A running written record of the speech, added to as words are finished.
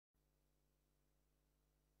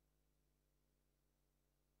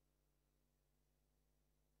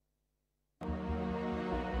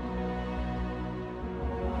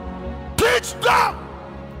Teach them.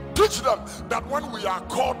 Teach them that when we are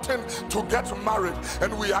courting to get married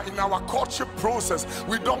and we are in our courtship process,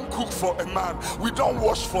 we don't cook for a man, we don't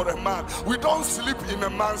wash for a man, we don't sleep in a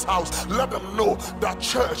man's house. Let them know that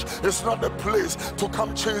church is not a place to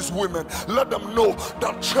come chase women. Let them know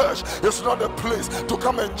that church is not a place to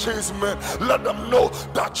come and chase men. Let them know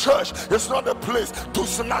that church is not a place to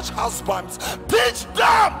snatch husbands. Teach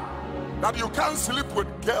them that you can't sleep with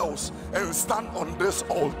girls and stand on this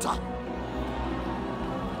altar.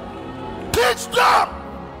 Teach them.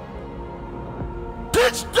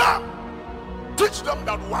 Teach them. Teach them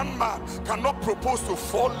that one man cannot propose to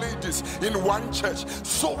 4 ladies in one church,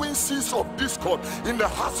 sowing seeds of discord in the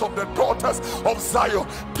hearts of the daughters of Zion.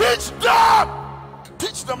 Teach them.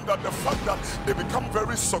 Teach them that the fact that they become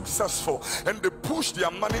very successful and they push their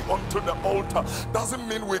money onto the altar doesn't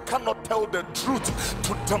mean we cannot tell the truth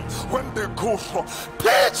to them when they go wrong.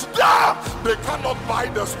 Teach them they cannot buy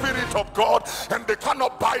the Spirit of God, and they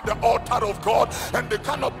cannot buy the altar of God, and they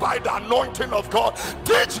cannot buy the anointing of God.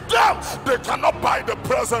 Teach them they cannot buy the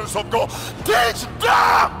presence of God. Teach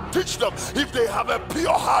them. Teach them if they have a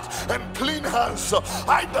pure heart and clean hands,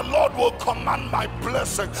 I the Lord will command my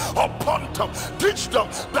blessing upon them. Teach them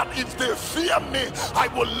that if they fear me, I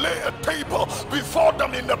will lay a table before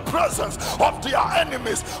them in the presence of their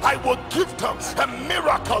enemies. I will give them a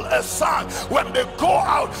miracle, a sign. When they go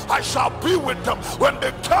out, I shall be with them. When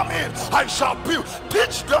they come in, I shall be.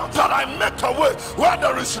 Teach them that I make a way where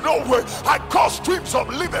there is no way. I cause streams of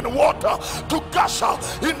living water to gush out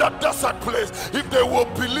in the desert place. If they will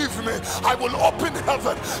believe me, I will open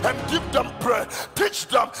heaven and give them bread. Teach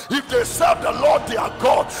them if they serve the Lord their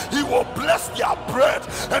God, He will bless their bread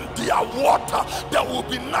and their water. There will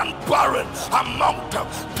be none barren among them.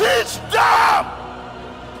 Teach them.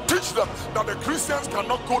 Teach them that the Christians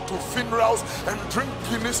cannot go to funerals and drink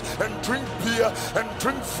Guinness and drink beer and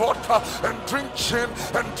drink vodka and drink gin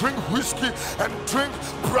and drink whiskey and drink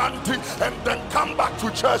brandy and then come back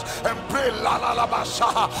to church and pray la la la ba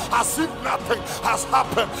shaha as if nothing has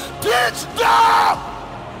happened. Teach them.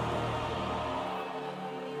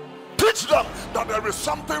 Teach them that there is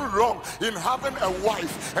something wrong in having a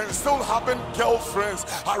wife and still having girlfriends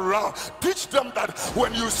around. Teach them that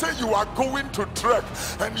when you say you are going to trek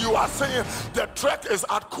and you are saying the trek is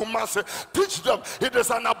at Kumasi, teach them it is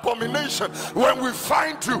an abomination when we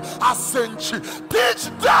find you at Senchi. Teach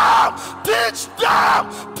them. Teach them.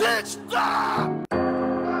 Teach them.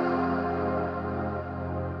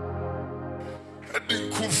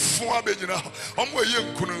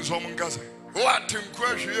 What in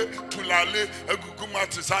question to Lale, a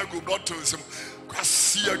Gugumati Sago bottles,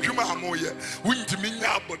 Cassia Juma Moya,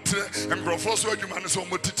 Wintiminia, but and Professor Juman so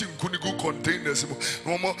motiting Kunigu containers,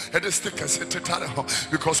 no more at the stickers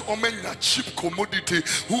because Omen are cheap commodity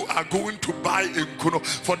who are going to buy in Kuno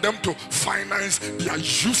for them to finance their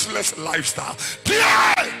useless lifestyle.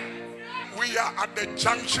 We are at the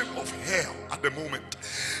junction of hell at the moment,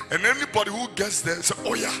 and anybody who gets there say,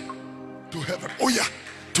 oh yeah, to heaven, oh yeah.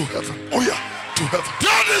 To heaven, oh yeah, to heaven.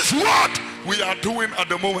 That is what we are doing at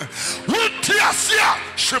the moment. With Tiasia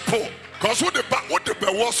Shepo, because what the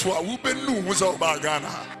was for who been new was our bagana.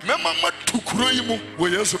 Mema to Kurimu,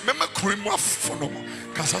 we also Mema Kurima Fonoma,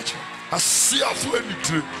 Kasacha, a sea for any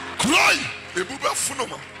tree. Cry, a buba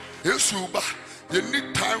Fonoma, Yesuba, you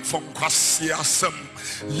need time from Kwasia Sam,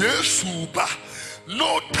 Yesuba,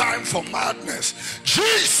 no time for madness.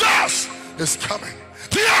 Jesus is coming.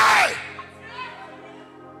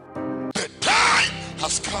 The time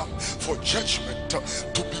has come for judgment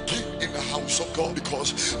to begin in the house of God,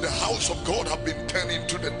 because the house of God have been turned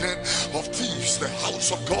into the den of thieves. The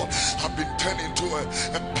house of God have been turned into a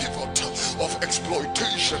pivot of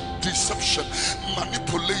exploitation, deception,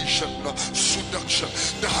 manipulation, seduction.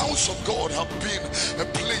 The house of God have been a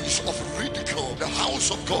place of ridicule. The house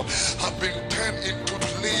of God have been turned into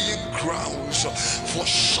playing grounds for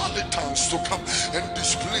charlatans to come and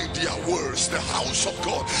display their words. The house of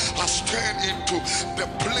God has turned into the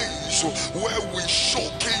place where we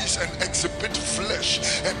showcase and exhibit flesh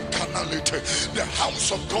and carnality. The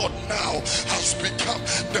house of God now has become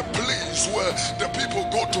the place where the people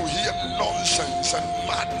go to hear nonsense and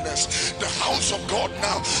madness. The house of God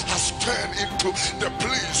now has turned into the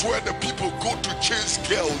place where the people go to chase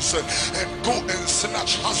girls and go and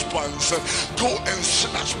snatch husbands and go and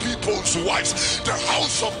snatch people's wives. The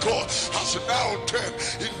house of God has now turned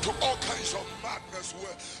into all kinds of madness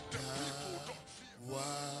where the people don't fear.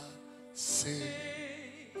 Say,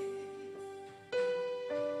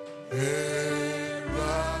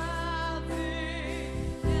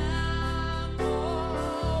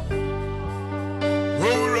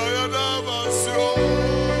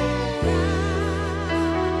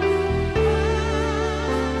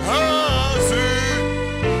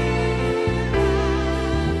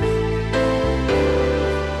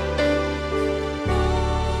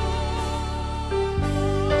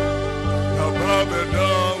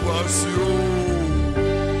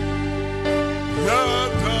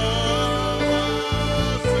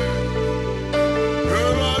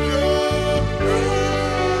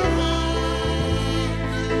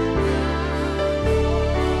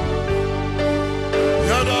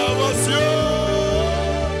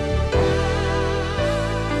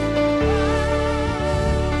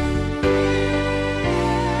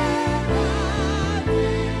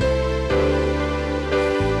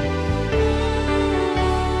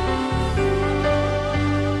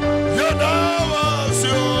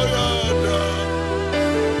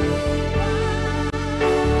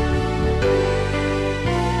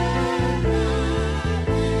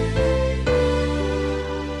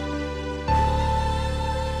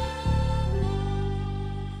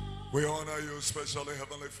 honor you, especially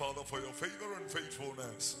Heavenly Father, for your favor and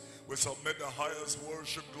faithfulness. We submit the highest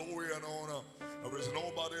worship, glory, and honor. There is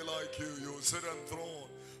nobody like you. You sit enthroned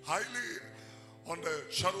highly on the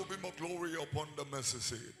cherubim of glory upon the mercy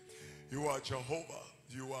seat. You are Jehovah.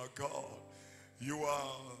 You are God. You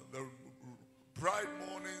are the bright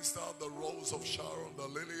morning star, the rose of Sharon, the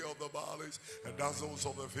lily of the valleys, and dazzles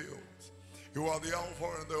of the fields. You are the Alpha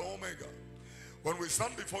and the Omega. When we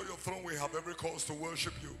stand before your throne, we have every cause to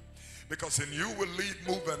worship you, because in you we lead,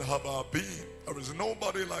 move, and have our being. There is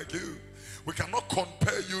nobody like you. We cannot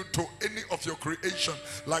compare you to any of your creation,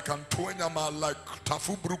 like Antoinyama, like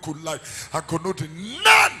Tafubruku, like Akonoti.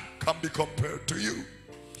 None can be compared to you.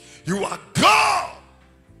 You are God.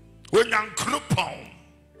 When you are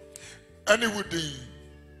anybody,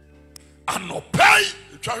 and no pay.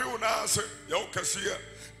 You try to say, "Yo, Cassia,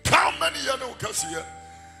 how many you know, Cassia?"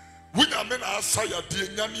 When you men are say a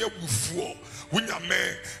dear before, when you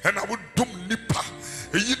men and I would do nipa,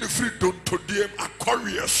 a yin free don't to them a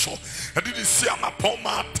courier so. I didn't see a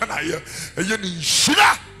poma tanaya, a yin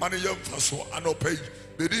shira, money young faso, and no pay.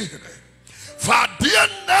 Bedine. For dear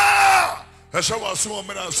now, as I was so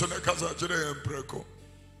many as soon as I and preco.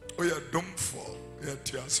 We are dumb for, we are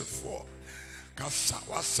tears for. Kasa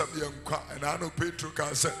wasabi Nkwa and I know Petro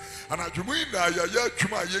Kasa and I jumina ya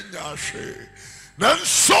chuma yenya she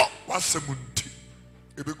nanso wasemunti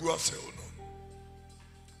ebegu ase ono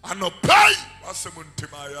anopai wasemunti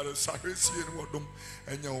ma ya sahwesi eni wodom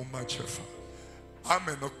enya wo ma chefa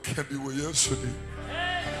amen okay bi wo yesu di.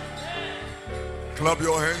 Clap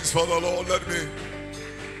your hands for the Lord. Let me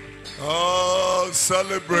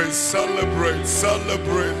celebrate, celebrate,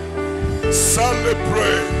 celebrate,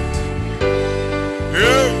 celebrate.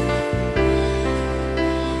 Yeah.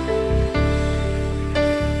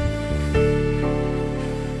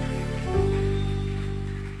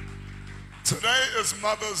 Today is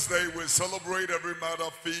Mother's Day. We celebrate every mother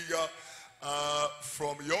figure,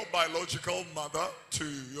 from your biological mother to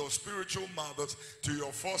your spiritual mothers, to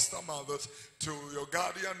your foster mothers, to your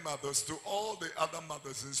guardian mothers, to all the other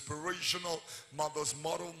mothers, inspirational mothers,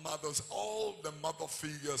 model mothers, all the mother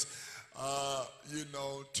figures. You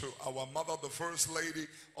know, to our mother, the First Lady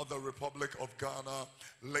of the Republic of Ghana,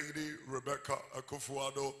 Lady Rebecca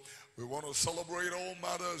Akufo-Addo. We want to celebrate all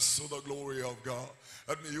mothers to the glory of God.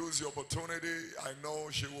 Let me use the opportunity. I know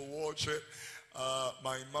she will watch it.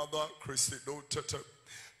 My mother, Christy Dotete,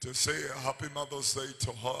 to say a happy Mother's Day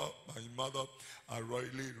to her. My mother, I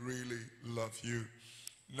really, really love you.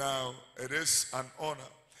 Now, it is an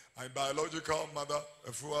honor. My biological mother,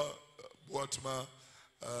 Efua Boatma,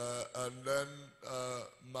 and then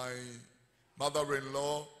my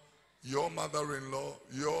mother-in-law, your mother-in-law,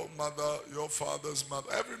 your mother, your father's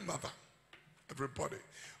mother, every mother, everybody.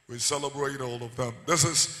 We celebrate all of them. This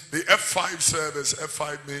is the F5 service.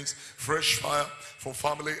 F5 means fresh fire for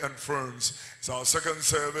family and friends. It's our second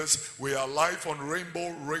service. We are live on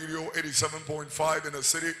Rainbow Radio 87.5 in the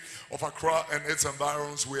city of Accra and its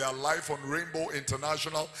environs. We are live on Rainbow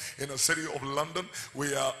International in the city of London.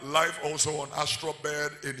 We are live also on Astro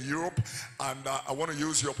Bed in Europe. And I want to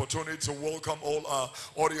use the opportunity to welcome all our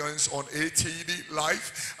audience on ATV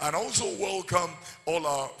Live, and also welcome all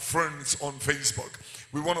our friends on Facebook.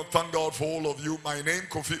 We want to thank God for all of you. My name,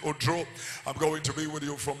 Kofi Oduro. I'm going to be with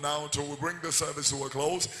you from now until we bring the service to a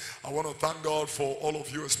close. I want to thank God for all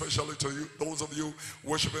of you, especially to you, those of you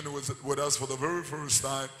worshiping with us for the very first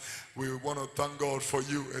time. We want to thank God for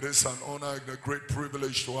you. It is an honor and a great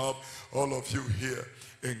privilege to have all of you here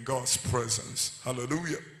in God's presence.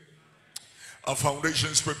 Hallelujah. Our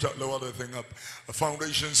foundation scripture, lower the thing up. A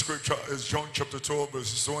foundation scripture is John chapter 12,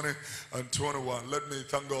 verses 20 and 21. Let me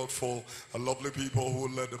thank God for a lovely people who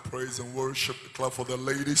led the praise and worship. Clap for the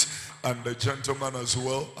ladies and the gentlemen as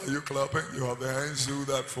well. Are you clapping? You have the hands. Do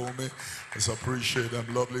that for me. Let's appreciate them.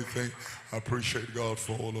 Lovely thing. I appreciate God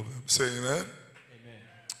for all of them. Say amen.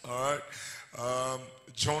 Amen. All right.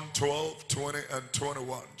 John 12, 20 and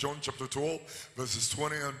 21. John chapter 12, verses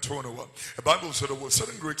 20 and 21. The Bible said there were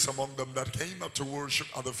certain Greeks among them that came up to worship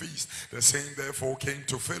at the feast. The same therefore came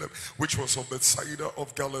to Philip, which was of Bethsaida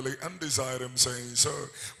of Galilee, and desired him, saying, Sir,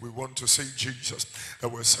 we want to see Jesus. There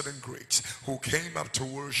were certain Greeks who came up to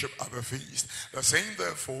worship at the feast. The same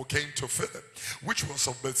therefore came to Philip, which was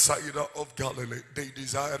of Bethsaida of Galilee. They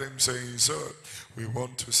desired him, saying, Sir, we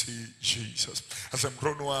want to see Jesus. As I'm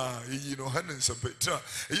you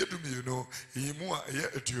know,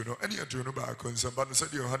 you know, any do know back on some, but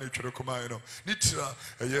said you honey to come out. Nitra,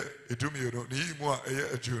 a do me, you know,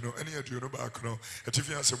 you know, any do know back no. If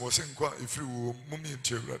you answer was Nkwa, if you mummy and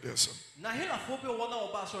tear radiation. Nahila phobia one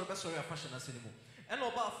of us or best of fashion as anymore. And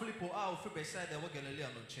about Filippo, our free beside the Galilean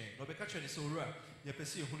chain, no be catching so rare.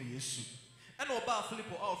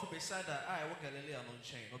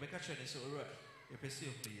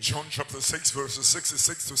 John chapter 6 verses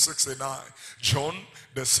 66 to 69. John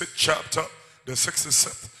the 6th chapter, the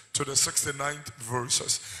 66th to the 69th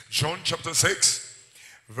verses. John chapter 6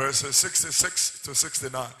 verses 66 to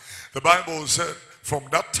 69. The Bible said, from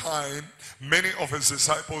that time many of his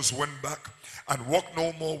disciples went back and walked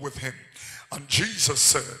no more with him. And Jesus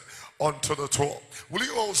said unto the 12, will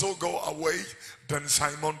you also go away? Then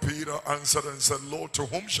Simon Peter answered and said, Lord, to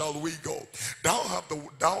whom shall we go? Thou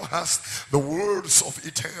hast the words of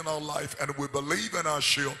eternal life, and we believe and are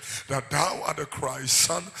sure that thou art the Christ,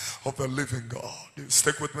 Son of the living God.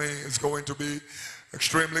 Stick with me. It's going to be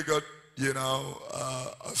extremely good,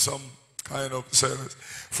 some kind of service.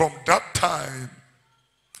 From that time,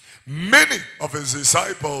 many of his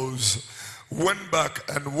disciples went back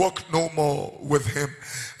and walked no more with him.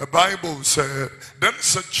 The Bible said, then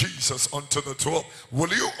said Jesus unto the 12, will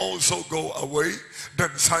you also go away? Then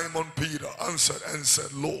Simon Peter answered and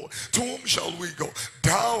said, Lord, to whom shall we go?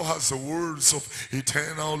 Thou hast the words of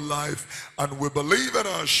eternal life, and we believe and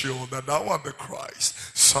are sure that thou art the Christ,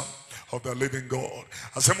 Son of the living God.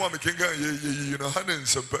 As someone became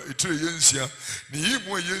Hanens, Etriensia,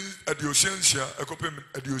 Nimu Adiosensia, a copy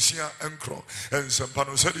Adiosia Encro, and some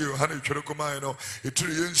Panosadio, Hanny Cherocomino,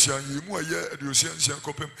 Etriensia, Yimu Adiosensia,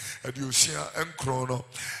 copy Adiosia Encrono.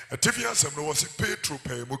 A Tivia Sam was a Petro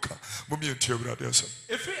Pay Muka, Mummy and Tibra.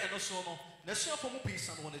 If we and so no, Nation for Mupi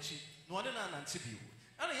and one achieve, no one and Tibu.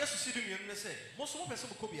 And yes, to see the and say, most of person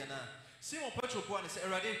could be an Simon Petro Point is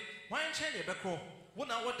already, why in China Becro? One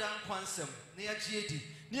hour down Quansem, near GAD,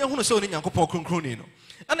 near Hunason in Yankopo Concronino.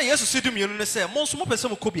 And I yes to see them you say, most more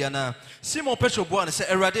person could be an Simon Petro Buan say,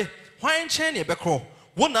 Erade, why in China Becro?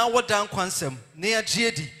 1 hour down Quansem, near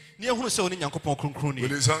GAD, near Hunason in Yankopo Concronino.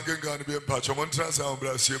 It is hungry going to be a patch of one transfer,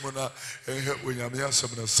 Simona, and help when Yamia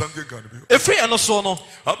Samana, Sunday going to be a free and a sono.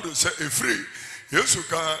 I would say a free. Yes, you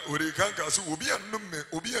can. We can't cancel. We be a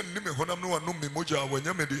name. Honam no name moja when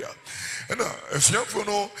you media. And as young for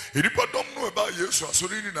no, he don't know about yes. So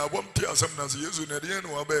really, I won't tell some as yes. You need to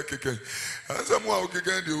know about kicking. As I'm walking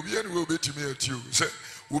again, you will be and will be to me at you. Say,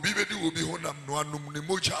 will be ready. Will be honam no name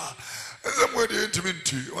moja. As I'm waiting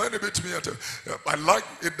intimate. When they bet me at, I like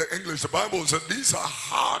in the English. The Bible said these are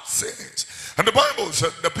hard sayings, and the Bible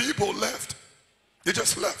said the people left. They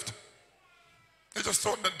just left. They just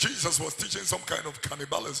thought that Jesus was teaching some kind of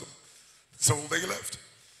cannibalism. So they left.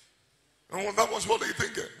 And that was what they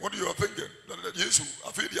thinking. What you are thinking? That Jesus,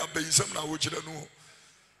 I feel you are based some now which you don't know.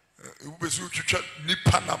 You be so you chat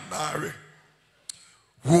nipanam nare.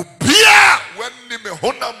 Wubia when ni me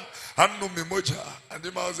honam and no me moja. And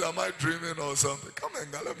the man say, am I dreaming or something? Come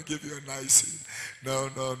on, let me give you a nice. No.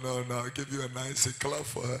 I'll give you a nice clap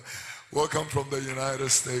for her. Welcome from the United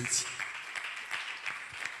States.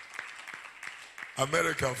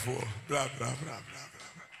 America for blah blah blah blah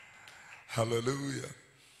blah. Hallelujah.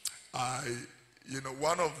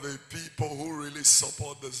 One of the people who really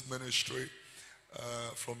support this ministry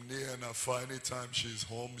from near and afar, anytime she's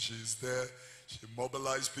home, she's there. She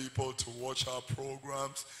mobilizes people to watch our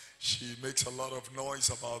programs. She makes a lot of noise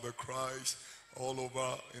about the Christ all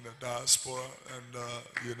over in the diaspora,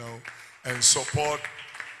 and support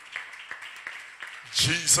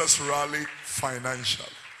Jesus Rally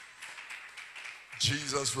financially.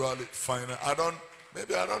 Jesus Rally Final. I don't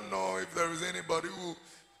know if there is anybody who,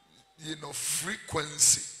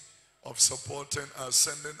 frequency of supporting us,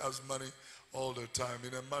 sending us money all the time.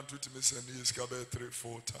 In a month, we send you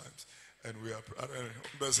 3-4 times. And we are, I don't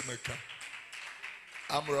know,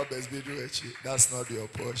 I'm Robert's video. That's not your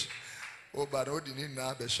portion. Oh, but I didn't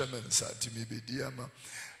know the shaman said to me,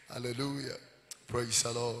 hallelujah. Praise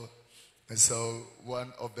the Lord. And so,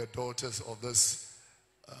 one of the daughters of this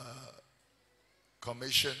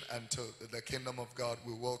commission and to the kingdom of God,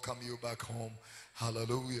 we welcome you back home.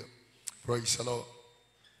 Hallelujah. Praise the Lord.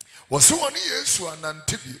 Was so on Yesu and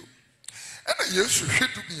Antibio. And Yesu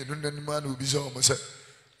hit me in the man who be so much.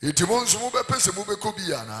 It won't move a person move a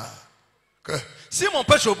cobiana. Simon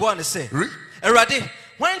Petro Buan say, Erade,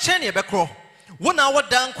 when Chenya Becro, 1 hour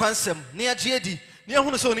down Quansem, near GAD, near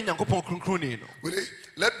Hunason in Yankopon Concronino.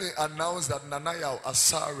 Let me announce that Nanaya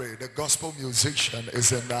Asare, the gospel musician,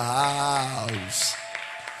 is in the house.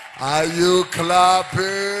 Are you clapping?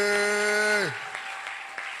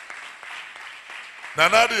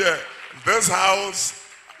 Nanadia, this house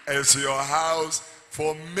is your house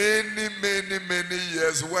for many, many, many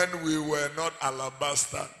years. When we were not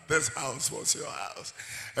alabaster, this house was your house.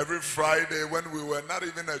 Every Friday when we were not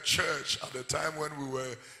even a church at the time, when we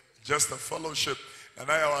were just a fellowship, and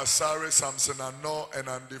I was sorry, Samson, and no, and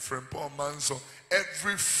I'm different poor man. So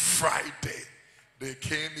every Friday, They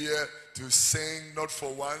came here to sing, not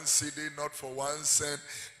for 1 CD, not for 1 cent.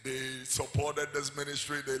 They supported this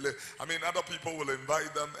ministry. Other people will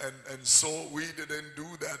invite them, and so we didn't do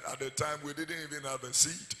that at the time. We didn't even have a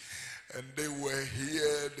seat. And they were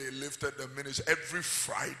here. They lifted the ministry. Every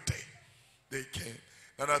Friday they came.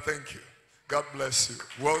 And I thank you. God bless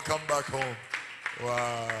you. Welcome back home.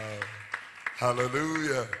 Wow.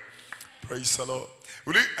 Hallelujah. Praise the Lord.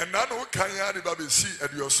 And now no can you baby see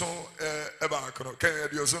at your son ever can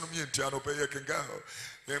you your son mean to pay your can go.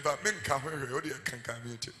 But men can hear you can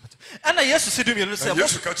meet it. And I yes to see you say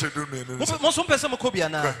yes to catch a do me. Most person Kobia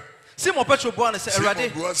now. See more petrol born say already.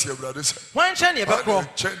 Why Chinese back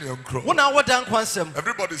one hour down quansum.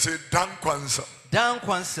 Everybody say down quansum. Down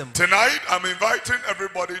quansum. Tonight I'm inviting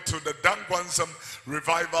everybody to the Down Quansum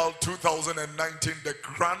Revival 2019. The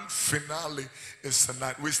grand finale is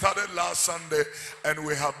tonight. We started last Sunday and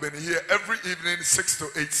we have been here every evening 6 to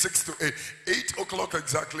 8, 6 to 8. 8 o'clock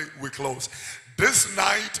exactly we close. This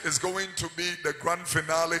night is going to be the grand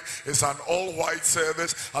finale. It's an all-white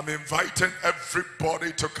service. I'm inviting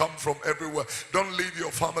everybody to come from everywhere. Don't leave your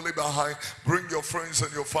family behind. Bring your friends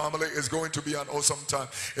and your family. It's going to be an awesome time.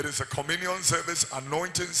 It is a communion service,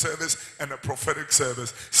 anointing service, and a prophetic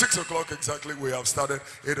service. 6 o'clock exactly we have started.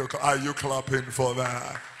 8 o'clock. Are you clapping for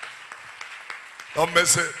that? Don't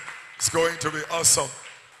miss it. It's going to be awesome.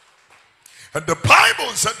 And the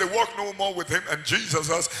Bible said they walked no more with him, and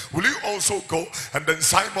Jesus asked, will you also go? And then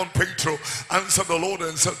Simon Peter answered the Lord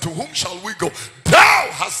and said, to whom shall we go? Thou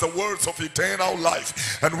hast the words of eternal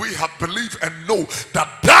life, and we have believed and know that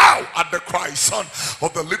thou art the Christ, Son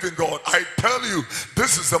of the living God. I tell you,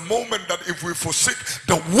 this is the moment that if we forsake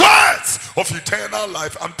the words of eternal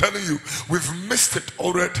life, I'm telling you, we've missed it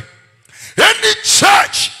already. Any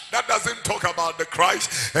church that doesn't talk about the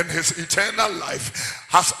Christ and his eternal life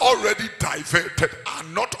has already diverted, are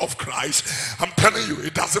not of Christ. I'm telling you,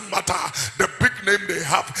 it doesn't matter the big name they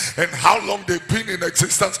have and how long they've been in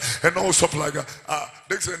existence and all stuff like that.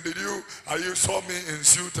 Dixon, you saw me in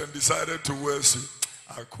suit and decided to wear suit?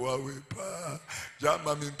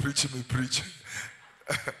 Preaching.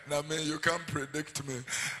 Now, man, you can't predict me.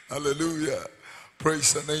 Hallelujah.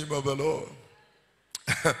 Praise the name of the Lord.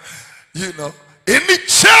 You know, any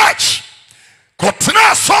church,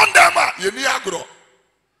 Kotna Sondama, Yeniagro.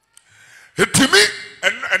 Hitimi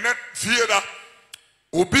and that fear that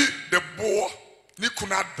Obi the boar,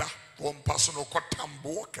 Nikunada, one personal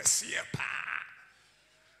Kotambo, Casiepa.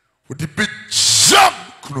 Would the big jam,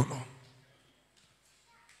 Kuno?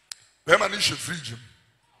 Bemanisha Frigim.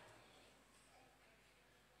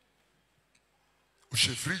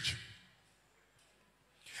 Ushe Frigim.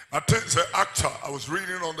 I think the actor, I was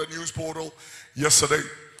reading on the news portal yesterday,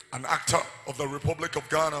 an actor of the Republic of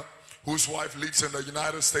Ghana, whose wife lives in the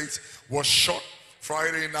United States, was shot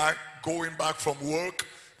Friday night going back from work.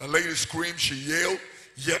 The lady screamed, she yelled,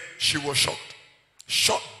 yet she was shot.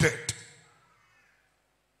 Shot dead.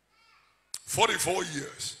 44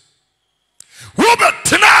 years. Robert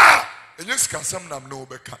Tina! And yes, Kasam Nam no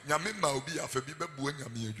beka. Yamima ubi afebi bebu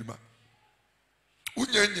nyami ejuma.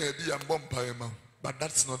 Unyenye bi ambompa ema. But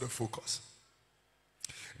that's not the focus.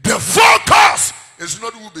 The focus is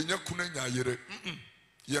not who be nyakunenya yere.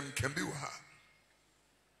 Yem can be wa.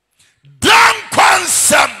 Dan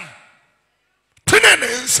kwansam.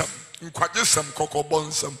 Tinenensam. Nkwajesam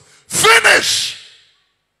kokobonsam. Finish.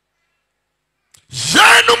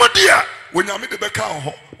 Yanumadia. When you meet the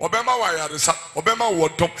Obama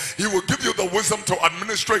he will give you the wisdom to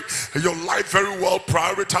administrate your life very well,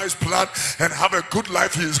 prioritize, plan, and have a good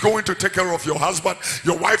life. He is going to take care of your husband,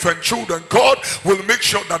 your wife, and children. God will make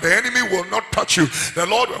sure that the enemy will not touch you. The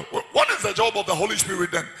Lord, what is the job of the Holy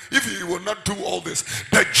Spirit then? If he will not do all this,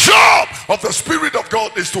 the job of the Spirit of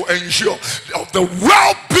God is to ensure of the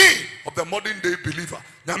well-being of the modern day believer.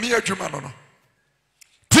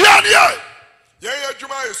 Yeah,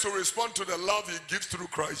 Juma is to respond to the love he gives through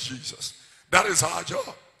Christ Jesus. That is our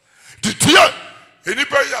job. The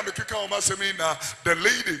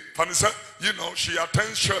lady, you know, she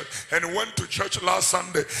attends church and went to church last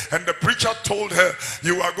Sunday, and the preacher told her,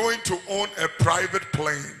 you are going to own a private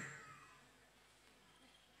plane.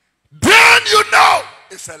 Then you know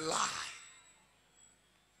it's a lie.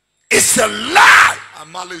 It's a lie.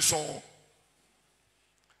 Amalison.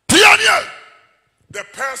 The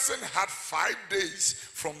person had 5 days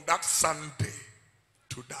from that Sunday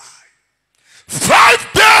to die.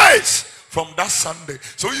 5 days from that Sunday.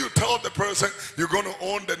 So you tell the person you're going to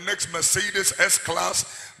own the next Mercedes S-Class,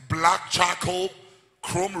 black charcoal,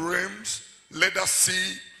 chrome rims, leather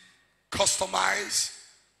seat, customized,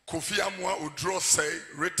 Kofi Oduro say,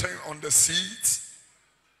 written on the seats.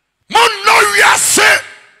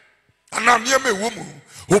 And I'm near me woman.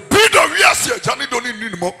 Who paid a real Johnny don't need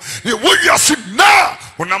anymore. You will you see now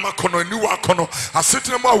when I'm a cono new cono. I sit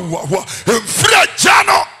in my and free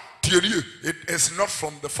Jano. It is not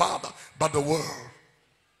from the Father but the world.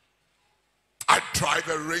 I drive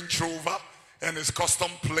a Range Rover and it's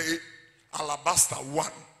custom plate Alabaster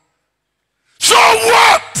 1. So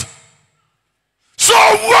what? So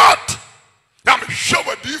what? Now me show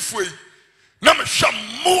a different way. Now me show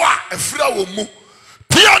more a flower mu.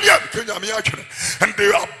 And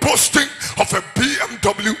they are boasting of a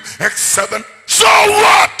BMW X7. So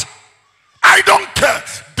what? I don't care.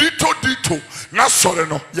 Dito. Na sorry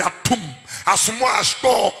no. Yatum. Asumo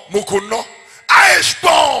ashpo mukuno.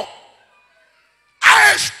 Ashpo.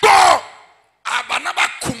 Abanaba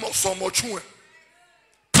kumo somochue.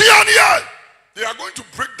 Pioneer. They are going to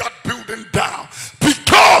break that building down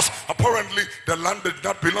because apparently the land did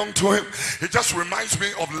not belong to him. It just reminds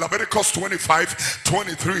me of Leviticus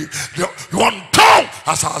 25:23. One tongue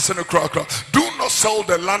as I said, do not sell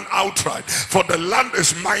the land outright, for the land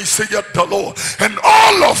is mine, saith the Lord. And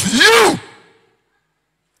all of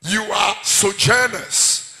you are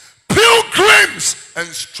sojourners, pilgrims, and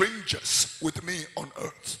strangers with me on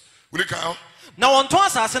earth. Will you come? Now on to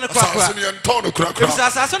assassin Now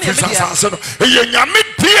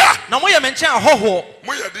moya menchen ahoho.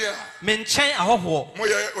 Menchen ahoho.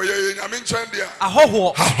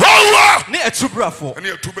 Ahoho. Ne etubrafo. Ne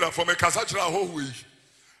etubrafo me kasa kira ahoho yi.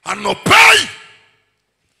 Anopai.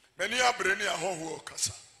 Many abreni ahoho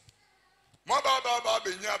kasa.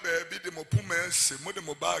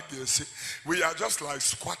 We are just like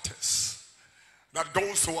squatters that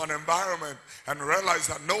goes to an environment and realize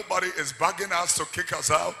that nobody is bugging us to kick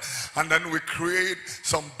us out, and then we create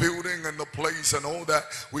some building in the place and all that.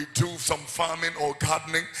 We do some farming or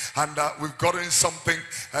gardening, and we've gotten something,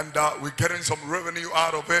 and we're getting some revenue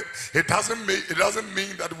out of it. It doesn't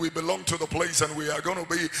mean that we belong to the place and we are going to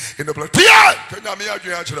be in the place.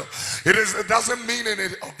 It doesn't mean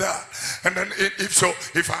any of that. And then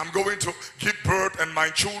if I'm going to give birth and my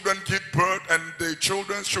children give birth and the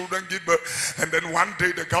children's children give birth, and then one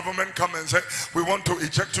day the government come and say, we want to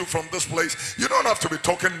eject you from this place, you don't have to be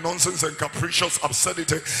talking nonsense and capricious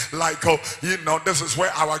absurdity like, oh, you know, this is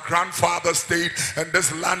where our grandfather stayed and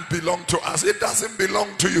this land belonged to us. It doesn't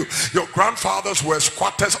belong to you. Your grandfathers were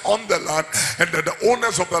squatters on the land, and then the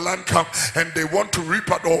owners of the land come and they want to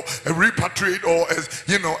repatriate or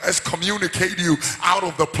excommunicate you out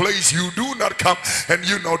of the place. You do not come and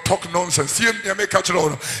talk nonsense.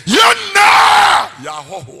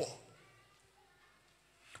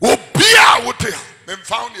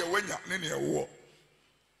 Found your way in your war.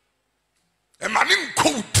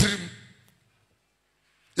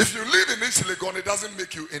 If you live in Silicon, it doesn't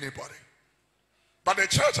make you anybody. But the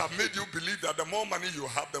church have made you believe that the more money you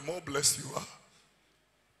have, the more blessed you are.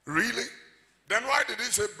 Really? Then why did he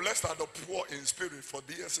say, blessed are the poor in spirit, for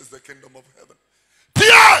theirs is the kingdom of heaven?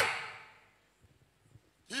 Pierre!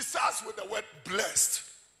 He starts with the word blessed.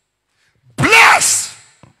 Blessed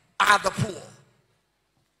are the poor.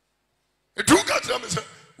 It took us and said,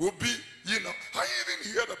 will be, I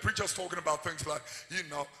even hear the preachers talking about things like,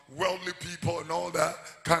 worldly people and all that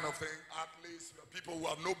kind of thing. Athletes, people who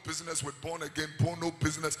have no business with born again, no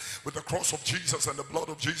business with the cross of Jesus and the blood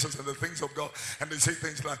of Jesus and the things of God. And they say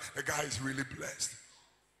things like, the guy is really blessed.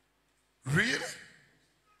 Really?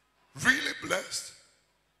 Really blessed?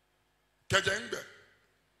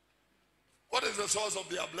 What is the source of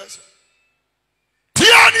their blessing?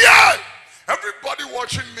 Everybody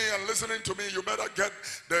watching me and listening to me, you better get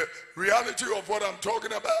the reality of what I'm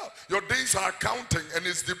talking about. Your days are counting and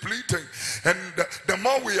it's depleting. And the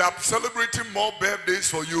more we are celebrating more birthdays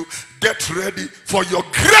for you, get ready for your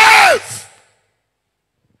grave.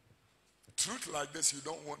 Truth like this, you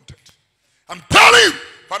don't want it. I'm telling you,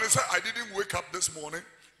 when I said I didn't wake up this morning,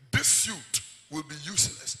 this suit will be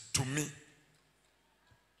useless to me.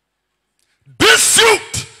 This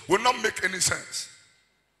suit will not make any sense.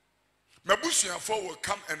 My Bushia will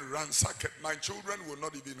come and ransack it. My children will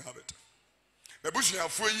not even have it. My Bushia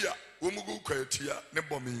for ya, Womugu Katia,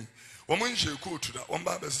 Nebomi, Woman shall go to that. One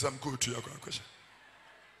Baba says, I'm going to your question.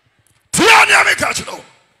 I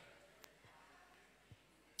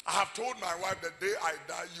have told my wife the day I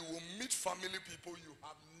die, you will meet family people you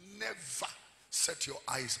have never set your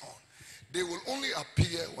eyes on. They will only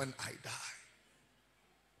appear when I die.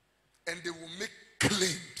 And they will make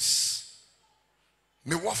claims.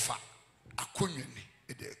 Me wafa.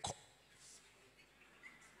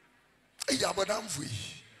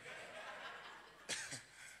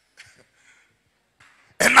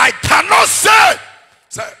 And I cannot say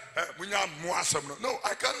no,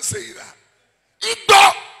 I can't say that.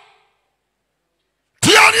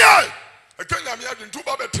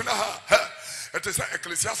 It is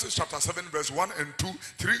Ecclesiastes chapter 7 verse 1 and 2,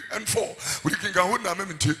 3 and 4. We can go on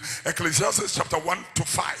to Ecclesiastes chapter 1 to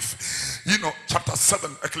 5. You know, chapter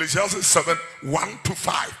 7, Ecclesiastes 7, 1 to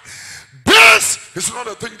 5. This is not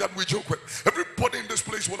a thing that we joke with. Everybody in this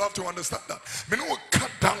place will have to understand that.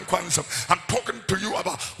 I'm talking to you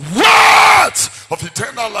about words of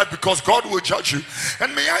eternal life, because God will judge you.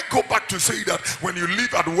 And may I go back to say that when you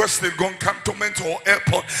live at Westlake Cantonment or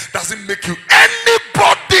airport, doesn't make you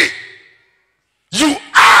anybody. You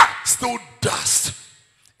are still dust.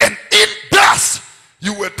 And in dust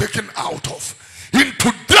you were taken out of.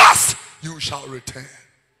 Into dust you shall return.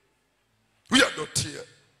 We are not here.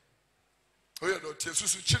 We are not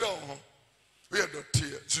here. We are not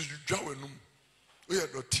here. We are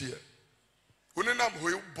not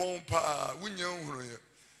here.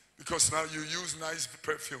 Because now you use nice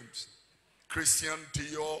perfumes. Christian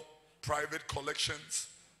Dior, private collections,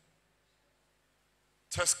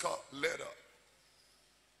 Tesca leather,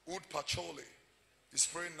 wood patchouli. You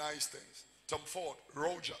spray nice things. Tom Ford,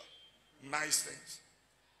 Roger, nice things.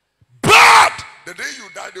 But the day you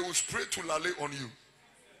die, they will spray tulale on you.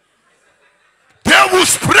 They will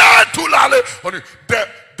spray tulale on you.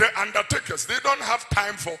 The undertakers, they don't have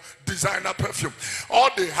time for designer perfume. All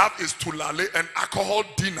they have is tulale and alcohol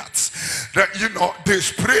dinners. That, you know, they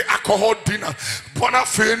spray alcohol dinner. Bona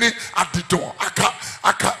feni at the door.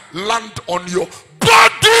 Aka land on your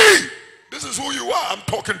body. This is who you are. I'm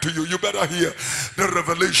talking to you. You better hear the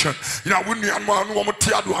revelation. You know, when you I'm telling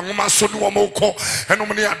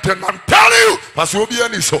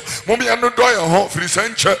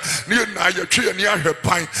you,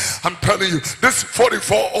 I'm telling you, this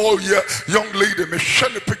 44-year young lady, me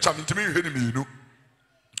send the picture to me, you know.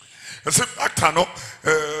 I said,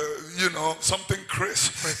 you know, something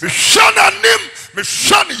crazy. Me shun a name, me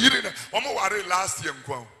shun it. Last year,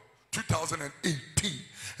 2018.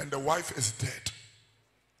 And the wife is dead.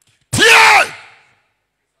 Tear!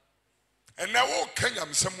 And now all Kenya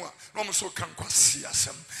somewhere. No so can see us.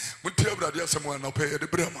 We tell that someone no pay the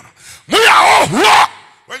Bremer. We are all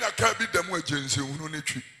when I can't be them way James who no need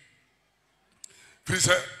to. Please,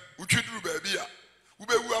 would you do baby?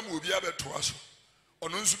 Ube will be able to us. On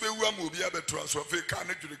Unsube will be able to us. If they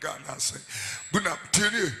can't do the gun, I say, but not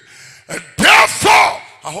tell you. And therefore,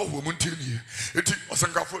 I hope woman tell you. It was a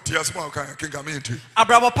gafo tears more can come into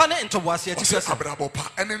Abrabopane into Wasia.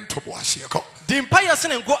 Abrabopa and into Wasia. The Empire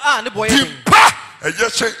Sen and go on the boy. Dimpa! A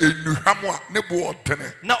yes, a new hammer, nebo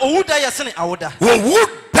tene. Now, Ouda Yasen Auda.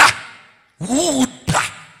 Wooda,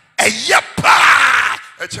 a yapa,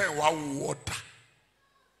 a chain water.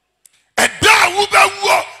 A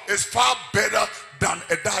da is far better than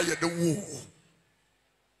a die at the wall.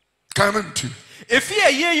 Come into. If you a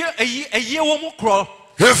year woman crawl,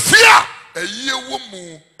 if you a year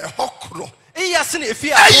woman, a hawk, if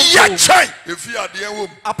you are the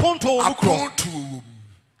woman, upon to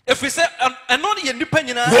if we say, and not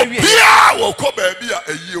independent, will come baby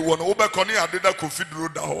a year one over Connie, I did a Kofi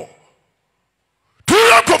road down. To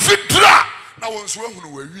your Kofi dra, now once when we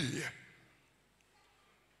were here.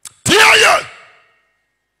 Dear,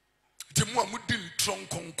 the Muamudin trunk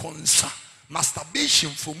consa, masturbation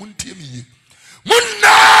for Muntimi.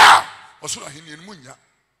 Munna! Osuna hini munya.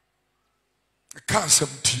 Cancer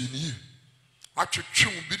tini. Actually,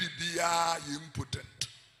 chum bidi biya impotent.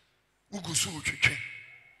 Ugusu chichen.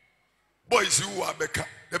 Boys who are beka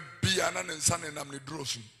the biana and son and amni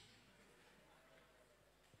drosun.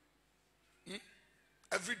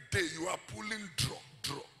 Every day you are pulling draw.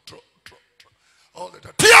 All the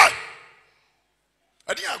time. Tia!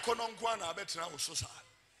 I didn't have Nkwa na bet now so sad.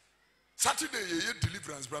 Saturday you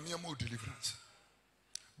deliverance, but me more deliverance.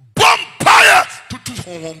 Vampire to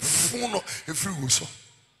home phone every so.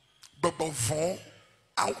 But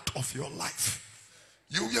out of your life.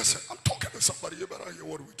 You yes, I'm talking to somebody. You better hear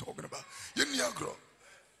what we're talking about.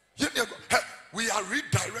 We are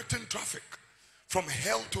redirecting traffic from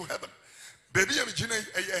hell to heaven. Baby,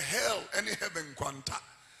 a hell, any heaven quanta.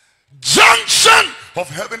 Junction of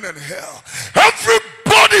heaven and hell.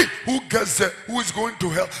 Everybody who gets there, who is going to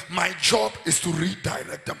hell, my job is to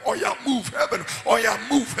redirect them. Oh yeah, move heaven. Oh yeah,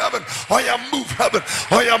 move heaven. Oh yeah, move heaven.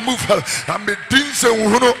 Oh yeah, move heaven. I'm a dinse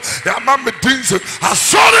uno. I'm a dinse. I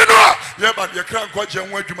saw it no. Yeah, but you can't go to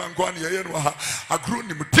where you man go and you know I grew in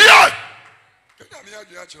the tia.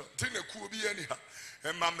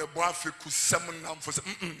 And my boyfriend could summon them for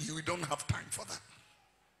you don't have time for that.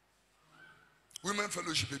 Women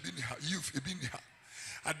fellowship youth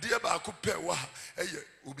a dear bakupe wa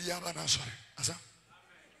ubiaba na sorry asa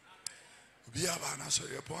ubiaba na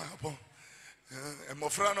sorry upon and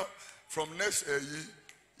mofrano from next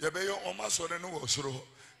ye be your oma sorry no soro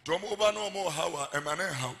to mo ba no mo hawa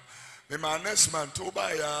emane how my next man to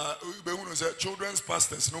buy children's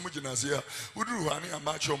pastors no mujinazia Oduro ani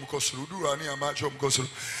amacho mkosuru Oduro ani amacho mkosuru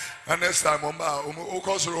and next time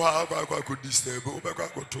okosuru ha akwa could disturb obekwa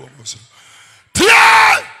ko to omoso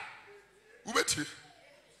tia ubeti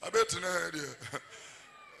abeti na here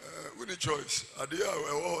we need choice adia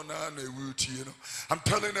na will you know I'm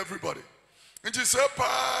telling everybody and you say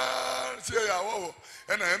pa say ya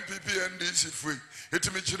and MPP NDC free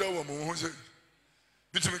it me chira wo mo ho say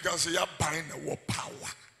bitimi can say ya bind the war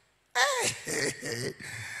power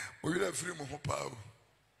we will free mo power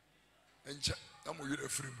encha na mo will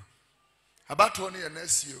free mo about one year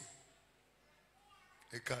next year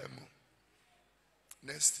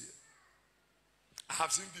next year I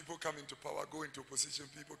have seen people come into power, go into opposition,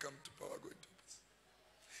 people come to power, go into opposition.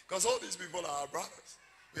 Because all these people are our brothers.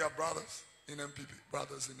 We have brothers in MPP,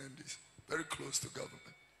 brothers in NDC, very close to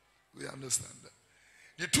government. We understand that.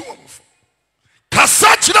 You two are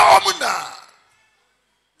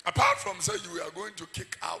apart from saying you are going to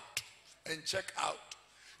kick out and check out,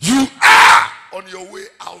 you are on your way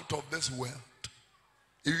out of this world.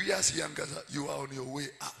 If you are younger, you are on your way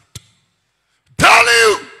out. Tell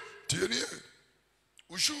you, do you hear?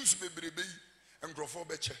 We shoes be baby and grow for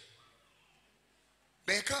beche.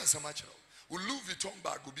 They can't so much. We Louis Vuitton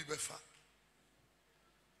bag will be better.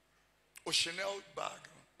 Or Chanel bag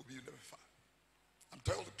will be better. I'm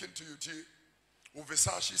telling to you, or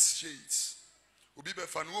Versace shades will be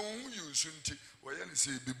better. No one you shouldn't. Why you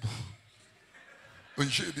say bibu? When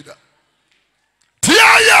she be that.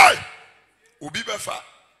 Tia will be better.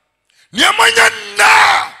 Niamanya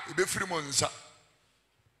na be free monza.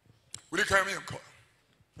 Will you come here?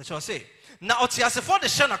 That's what I say. Now, for the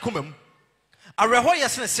Shana Kumum, I reho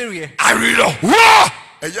yes in Syria. I read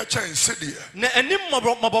a yacha in Syria. Na enim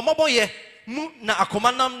mobo ye mu na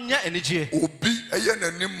akomanam nya energy. Obi a yen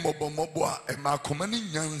enim mobo a ma komani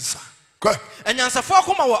nyansa. And yansa for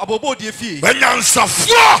akoma wa abobo die fie. When yansa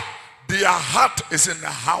for their heart is in the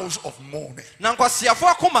house of mourning. Na nkwasia for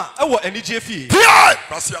akoma e wo energy fie. Hey!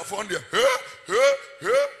 Kwasia for there.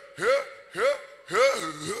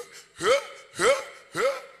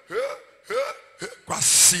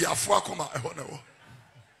 Kwasiafo akoma ehɔ na wɔ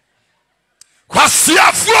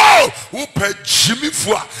kwasiafo wopɛ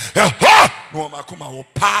gyimifo a ɛhɔ na wɔn akoma wɔ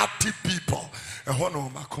party people ɛhɔ na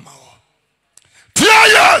wɔn akoma wɔ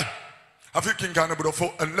tiaye African kind of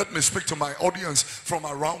and let me speak to my audience from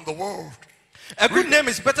around the world. A good name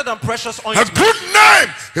is better than precious ointment. A good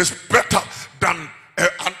name is better than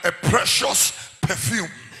a precious perfume.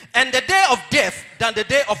 And the day of death than the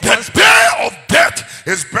day of one's birth. The day of death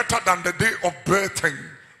is better than the day of birthing.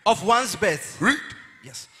 Of one's birth. Read.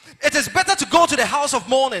 Yes. It is better to go to the house of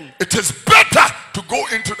mourning. It is better to go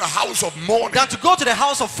into the house of mourning than to go to the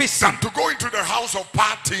house of feasting. Than to go into the house of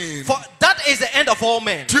partying. For that is the end of all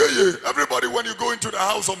men. Everybody, when you go into the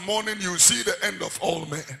house of mourning, you see the end of all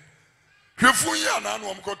men.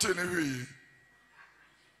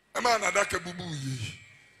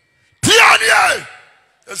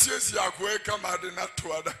 Yes, Yakwe come out in that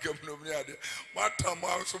to other community. What time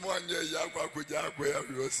was one year Yakwa Yakwe?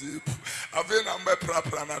 I've been on my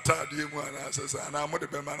proper and I told you one answers, and I'm with the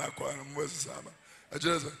Bemanaqua and Moses. I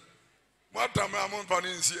just what time I'm on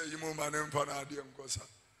Paninsia, you move my name for Adium Cosa.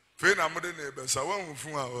 Fain, I'm with the neighbors. I won't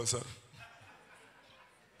fool ourselves.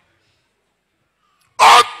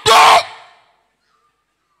 Oh,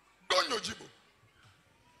 don't know Jibo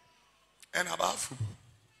and about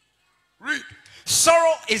read.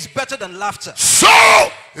 Sorrow is better than laughter.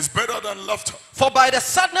 Sorrow is better than laughter. For by the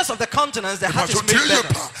sadness of the countenance, the heart is made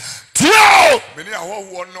better. Many are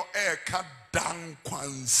who want no air cut down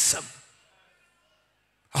kwansem.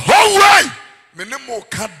 How many more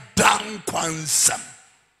cut down kwansem.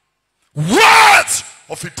 Words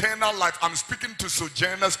of eternal life. I'm speaking to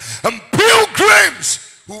sojourners and pilgrims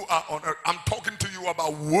who are on earth. I'm talking to you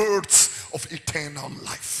about words of eternal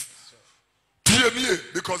life.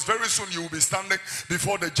 Because very soon you will be standing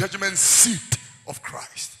before the judgment seat of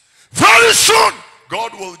Christ. Very soon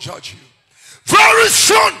God will judge you. Very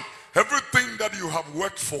soon everything that you have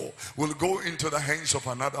worked for will go into the hands of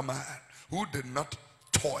another man who did not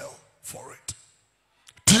toil for it.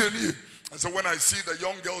 And so when I see the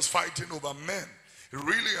young girls fighting over men, it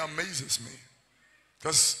really amazes me.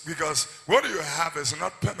 Because what you have is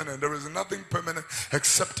not permanent. There is nothing permanent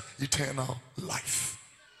except eternal life.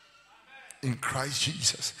 In Christ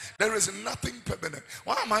Jesus. There is nothing permanent.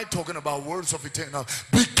 Why am I talking about words of eternal?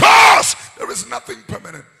 Because there is nothing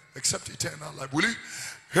permanent except eternal life. Will you?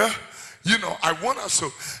 Yeah? You know, I want us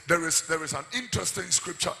to, there is an interesting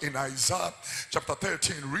scripture in Isaiah chapter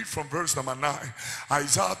 13. Read from verse number 9.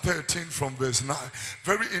 Isaiah 13 from verse 9.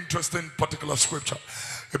 Very interesting particular scripture.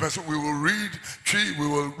 We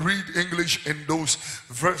will read English in those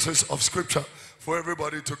verses of scripture for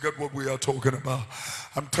everybody to get what we are talking about.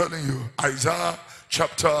 I'm telling you, Isaiah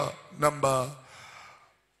chapter number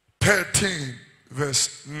 13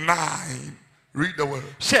 verse 9. Read the word.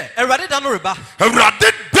 Erade dano reba.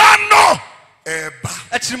 Erade dano eba.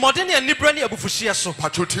 Etimodin e nibre ne abufuhie so.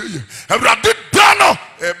 Pacho tell you. Erade dano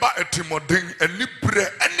eba etimodin enibre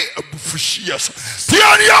ene abufuhie so.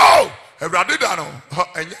 Tianyo. Erade dano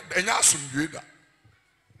enya asumdwe da.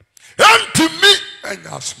 Entimi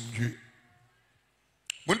enya asumdwe.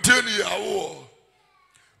 Munteni yawo.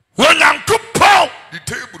 Wanyankopon the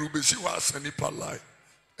table besi wa asanipa lai.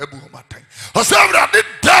 Ebu omatan. Ose erade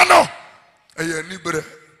dano eye nibre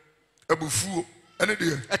abufuo ene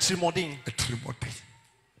de etimodin.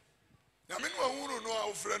 I mean, we know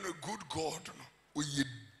our friend a good God. We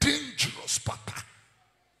dangerous papa.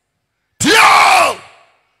 Tio!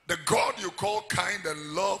 The God you call kind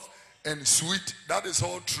and love and sweet, that is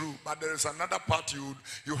all true. But there is another part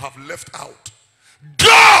you have left out.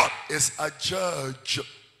 God is a judge.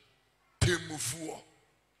 Temufuo.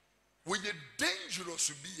 We dangerous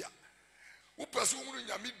to be.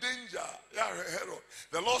 Danger. Herod.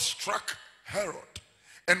 The Lord struck Herod,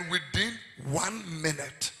 and within 1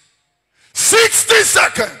 minute, 60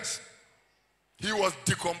 seconds, he was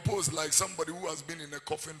decomposed like somebody who has been in a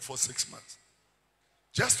coffin for 6 months.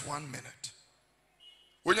 Just 1 minute.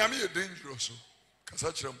 When you are dangerous,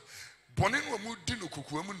 bonin wa mudi no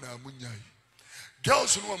kukuamu na munyai.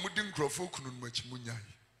 Girls no mudi nkrofo kunu machi munyai.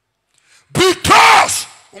 Because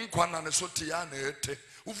Nkwa na ne so te ya na ete.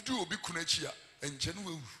 Ufdu obi kunachi a enche no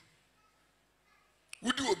wawu.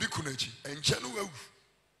 Wudi obi kunachi enche no wawu.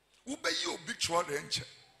 Ubeyi obi chwa de enche.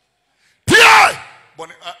 Tia!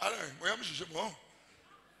 Boni we am hihye mo.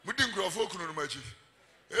 Mudi nkrofo kunu no machi.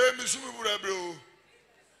 Misumu bura bro.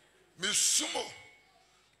 Misumo.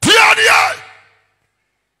 Tia dia!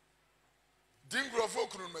 Dingrofo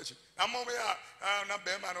kunu no machi. Na mama ya na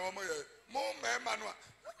bema na womo ye. Mo mema no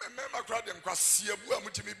mema kra dem kwa siebu a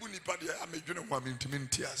mutimi bu nipa de amedwene ho amintimi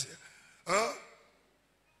ntiase.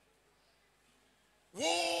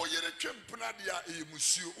 Wo yere twempena de a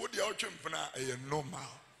emusuo, wo de a twempena e normal.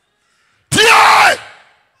 Tie!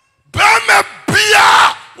 Bema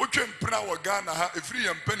bia! Wo twempena wo Ghana ha efiri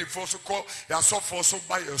ye mpani fo so ko ya so fo so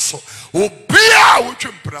ba ye so. Obia wo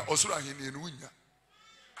twempena osoro ahene enu nya.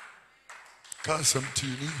 Ka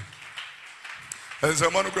samtini. And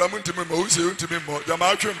someone who come to me, who say to me,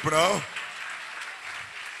 Jamaican Pro.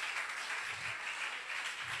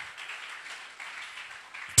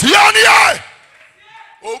 Tiania!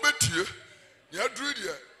 Oh, bet you, you're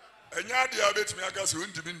dready, and you're the abbot, me, I guess, who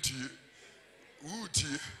wouldn't be to you. Would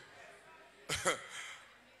you?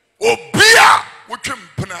 Oh, Bia, what can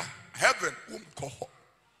Puna heaven won't call.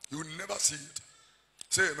 You will never see it.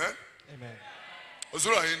 Say amen. Amen.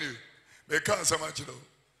 Ozura in you. They can't so much, you know.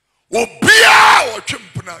 Obia or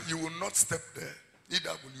chimpana, you will not step there.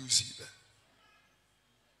 Neither will you see there.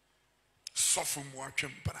 Suffer more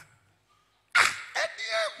chimpana.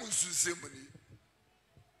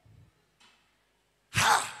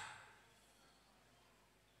 Ha!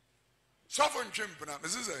 Suffer chimpana,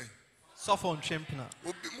 Mrs. A. Suffer chimpana.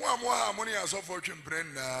 More money as suffer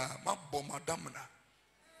chimpana, my bomber damna.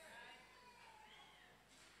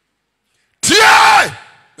 Tia!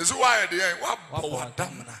 This is why the end. What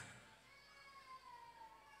damna.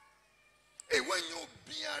 Hey, when you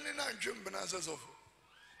be an Anjum says of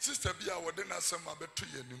Sister Bia, what then I send my bed to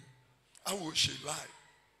you. I will she lie.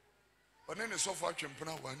 But then it's so far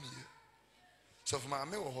chimpana 1 year. So if my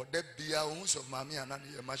mail or dead Bia, who's of mammy and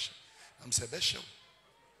any machine, I'm Sebesho.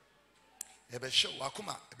 Ebesho,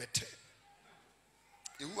 Wakuma, Ebete.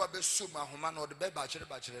 You will be so my woman or the bed bachelor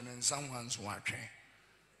and someone's watching.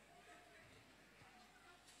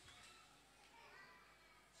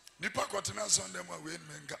 Nipa kwatina Sunday ma we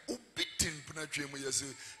menga obitin penatwe mu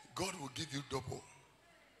yesi God will give you double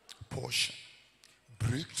portion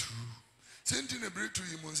breakthrough senti na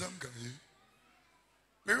breakthrough yi monzam kan yi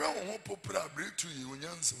me wa ho popra breakthrough yi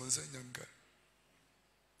onyanse monza nyanka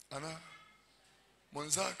ana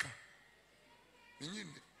monzaka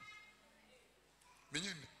minyini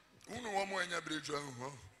unu wo mo enya breakthrough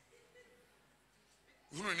ho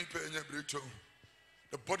unu nipa enya breakthrough.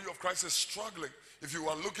 The body of Christ is struggling. If you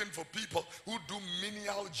are looking for people who do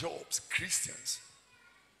menial jobs, Christians,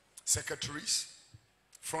 secretaries,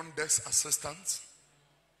 front desk assistants,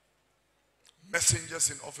 messengers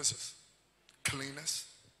in offices, cleaners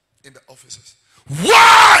in the offices.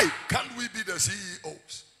 Why can't we be the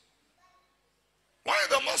CEOs? Why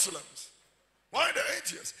the Muslims? Why the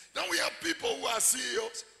atheists? Then we have people who are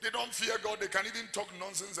CEOs. They don't fear God. They can even talk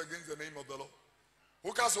nonsense against the name of the Lord.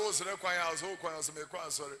 Because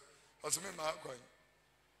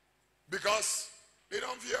they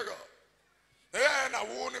don't fear God.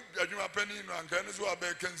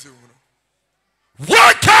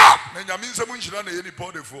 Wake up!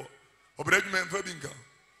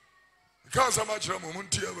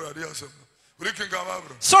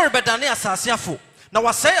 Sorry, but Daniel Sasiafo. Now,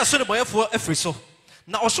 I say a son of boy for a free so.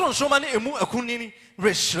 Now, also, so many emu a kunini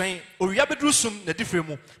restrain or yabedusum the different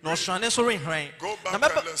mo, no shine so ring rain. Go back and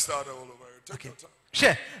let's start all over. Okay.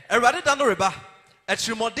 Share a rather than the riba at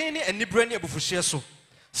Trimodini and Nibrani Bufusheso.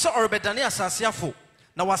 So, or but Daniel Sasiafo.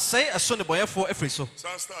 Now, I say a son of boy for a free so.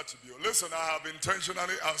 Listen, I have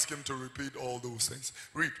intentionally asked him to repeat all those things.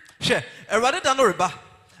 Read. Share a rather than the riba.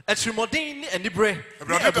 A Trimodini and Nibre.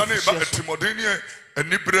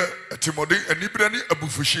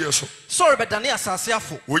 Sorry, but Daniel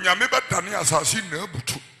Sasiafo. When you remember Daniel Sasi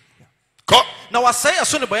Nebutu. Now, I say a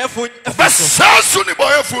son of boy for a free.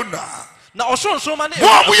 Now, also, so many.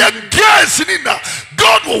 What we are guessing now,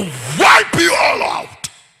 God will wipe you all out.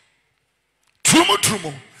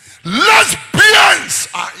 Trumo. Lesbians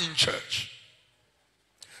are in church.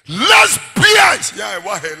 Lesbians. Yeah,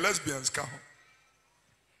 what hey, lesbians come.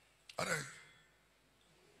 I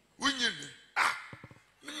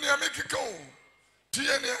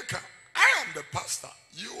am the pastor.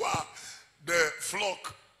 You are the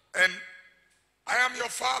flock. And I am your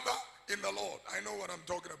father in the Lord. I know what I'm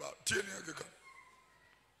talking about.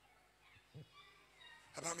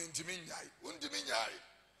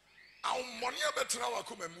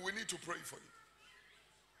 We need to pray for you.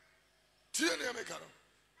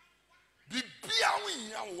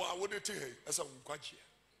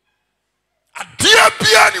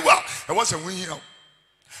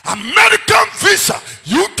 American visa,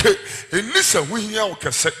 UK, and Nissa, we hear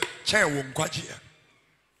cassette, chain won't quite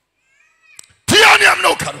Tianiam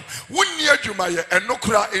no caro, 1 year Jumaya, and no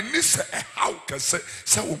cry, and Nissa, a how cassette,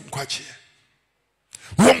 so won't quite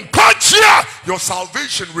your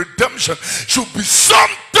salvation, redemption should be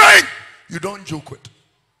something you don't joke with.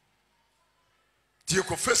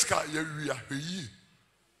 Tieko Feska, Yeria, He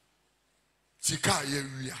Tika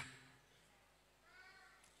Yeria.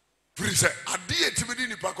 Please say, I did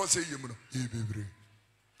timidity in Paco say, you know,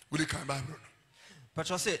 will you come back? But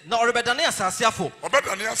I say, no, Rebedania Sasiafo.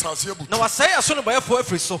 Obedania Sasiabu. No, I say, a son of boy for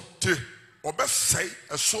every so. Or best say,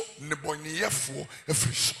 a so nebonia for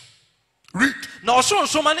every so. Read. Now,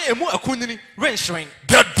 so many emu a kunini, rain shrine.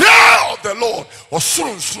 The day of the Lord, or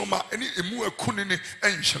soon suma, any emu a kunini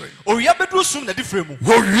and shrine. Or yabedru sum the different.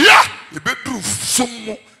 Warrior, you bedroom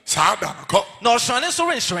sumo. No, Shane so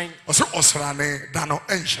rain. Also, Osrane, Dano,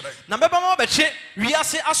 and Shrine. Namaba Beche, we are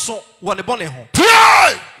say I saw one a bonnet home.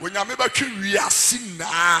 When you remember, we are seen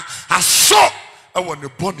I saw I want a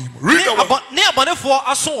bonny. Read about near bonnet for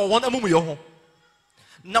I saw one a mummy home.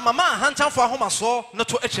 Namama, hunter for home I saw not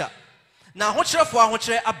to etcha. Now, what's your for what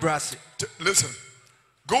a brass? Listen,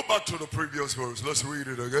 go back to the previous verse. Let's read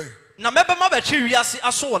it again. Namaba Beche, we are say I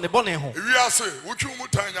saw one a bonnet home. We are say, what you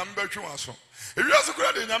mutai and bechu aso. If you are so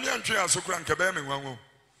great, Yamian Tree and so crank a beaming one.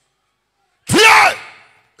 Here!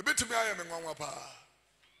 A bit to me, I am in one pa.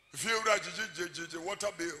 If you write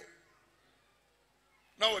water bill.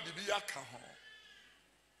 Now, a dibiaka home.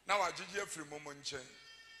 Now, I did you free moment chain.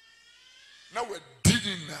 Now, we're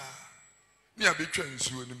digging now. Me, I be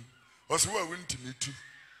transferring him. Also, I went to me too.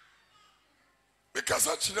 Because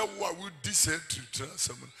actually, what would this say to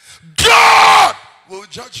someone? God will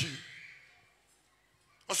judge you.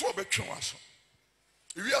 Also, I bet you also.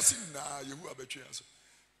 If you are seeing now, you will bet you also.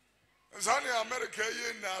 Zani America,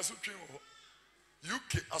 you now, so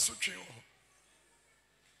UK, as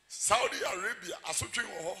Saudi Arabia, as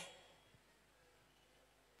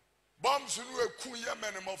bombs in a Kuya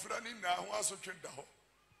man and Mofrani now, who also trained the whole.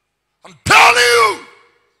 I'm telling you,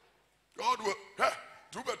 God will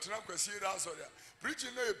do better than see it as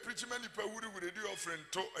preaching a preaching many people with a dear offering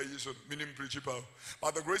to a usual meaning preaching power.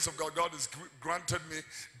 By the grace of God, God has granted me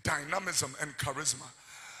dynamism and charisma.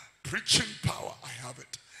 Preaching power, I have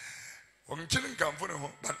it. But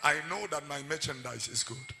I know that my merchandise is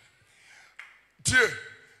good. Dear,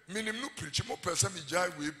 meaning no preaching, more person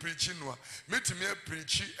we preaching no. Me to me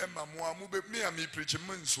preaching and mamma me and me preaching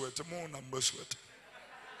men sweat more number sweat.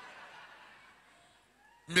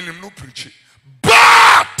 Meaning no preaching.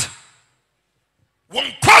 But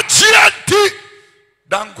one quachiati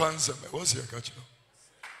Dan Kwanzam. What's your catch?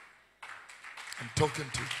 I'm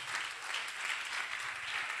talking to you.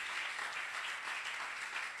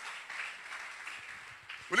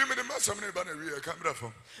 Will you make the master a camera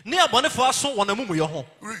from? Near Bonifaso, one a mumu yo.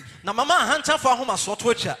 Read. Na mama hunter for home as what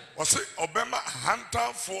watcher. Was it Obama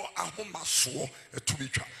hunter for a home saw a to be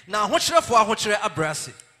trap? Now, watcher for a watcher a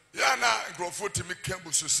brassy. Yana grow for Timmy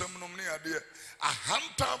Campbell, so some near there. A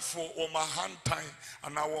hunter for Oma Hunting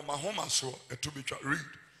and now my home saw a to be trap. Read.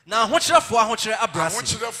 Now, watcher for a watcher a brassy.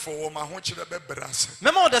 Watcher for my watcher a bebrass.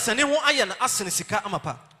 Memo does a new iron asenica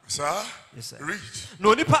amapa. Sir? Yes, sir. Read.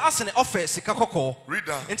 No nipa asene offer sika kokko. Read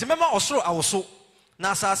down. Enti mema osoro awoso.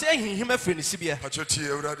 Na asase ahihim afri ne sibia. Pachoti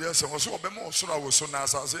Euradia said, was Obama osoro was so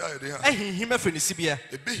nasa. Ahihim afri ne sibia.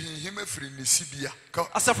 A big him a free Nisibia.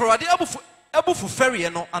 Asafrade abufu ferry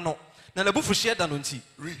no ano. Na abufu hye da no nti.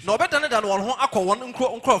 Na obedane da no won ho akọ won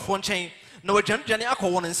nkrofo nchen. Na wadwanadwane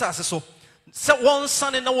akọ won nsase so. Se won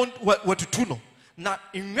sane na won watutu no. Na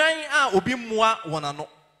nwan a obi mmoa won ano.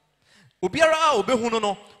 Obiara a obehu no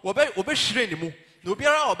no obehire ne mu na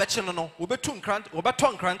obiara a obeche no no obeto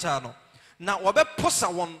nkranta no na obeposa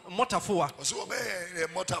won motafo a so obe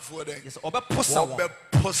motafo den yes obeposa won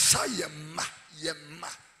obeposa yema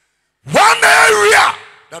one area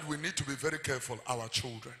that we need to be very careful, our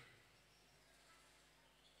children.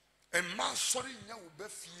 And ma sorry nya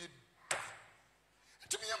obefie da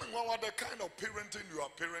to me what the kind of parenting you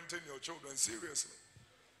are parenting your children seriously.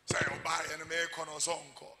 Say buy and make on us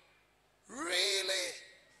uncle. Really?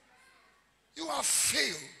 You have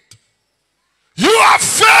failed. You have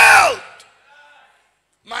failed.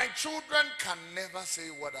 My children can never say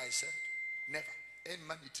what I said. Never. Ain't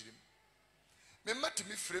money to them. Me met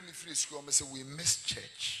me free school. Me say we miss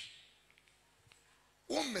church.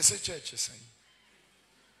 Who miss church is saying?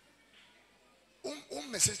 Who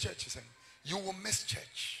miss church is saying? You will miss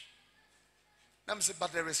church. Now me say,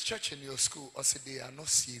 but there is church in your school. I say they are not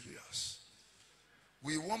serious.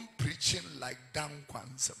 We want preaching like Dan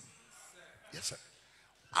Kwansam. Yes, sir.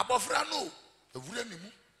 Abofrano, the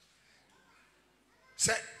Vulanimu.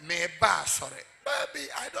 Say, me ba sorry. Baby,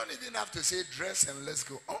 I don't even have to say dress and let's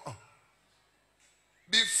go.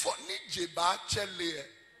 Before Nije ba chele,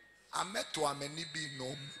 I met to ameni be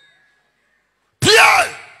no.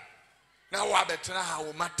 Pierre! Now I better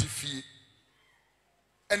how matifi.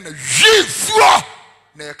 And the Jifra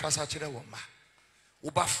ne kasachire woma.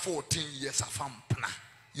 Over 14 years of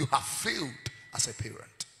you have failed as a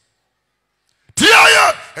parent.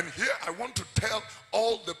 And here I want to tell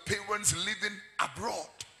all the parents living abroad,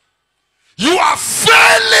 you are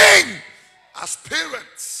failing as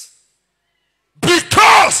parents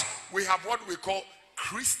because we have what we call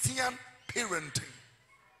Christian parenting.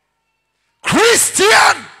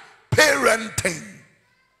 Christian parenting.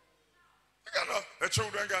 You know, the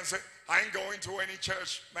children can say, I ain't going to any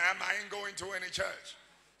church. Ma'am, I ain't going to any church.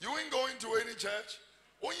 You ain't going to any church.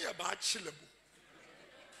 Only about chillable.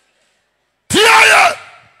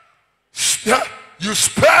 You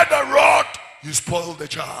spare the rod, you spoil the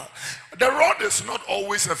child. The rod is not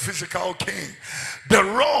always a physical cane. The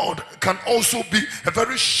rod can also be a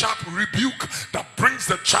very sharp rebuke that brings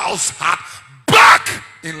the child's heart back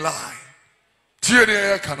in line.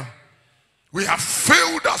 We have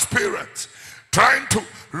failed as parents trying to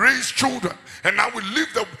raise children, and now we leave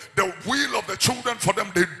the will of the children for them.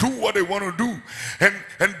 They do what they want to do,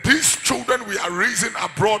 and these children we are raising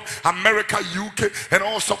abroad, America, UK, and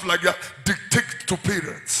all stuff like that, dictate to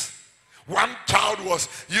parents. One child was,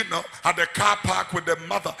 at the car park with the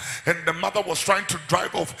mother, and the mother was trying to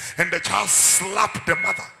drive off, and the child slapped the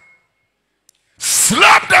mother.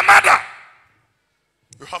 Slap the mother.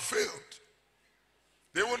 You have failed.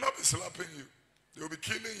 They will not be slapping you. They will be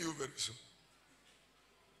killing you very soon.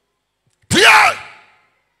 Pierre!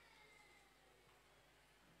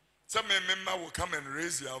 Some member will come and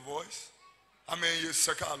raise your voice. I mean, you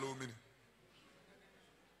saka alumini.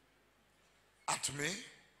 At me?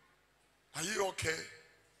 Are you okay?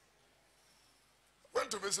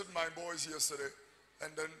 Went to visit my boys yesterday,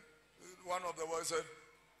 and then one of the boys said,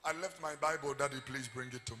 I left my Bible, Daddy, please bring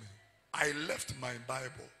it to me. I left my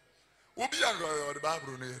Bible.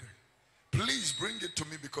 Please bring it to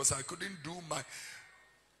me because I couldn't do my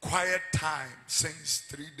quiet time since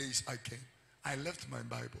 3 days I came. I left my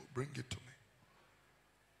Bible. Bring it to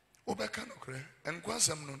me. And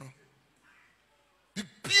Kwasam no. The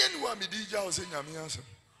pain wa midija was in Yamiasam.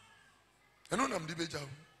 And on Amdibeja.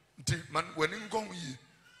 Man, when in Gong ye.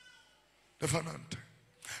 The Fanant.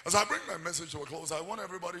 As I bring my message to a close, I want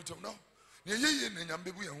everybody to know. Ye in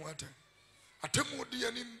Yambibu and water. I tell you,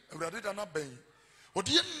 Dianim, Raditana Bay. What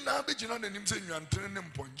you now be in him saying you are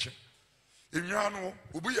training point. In Yano,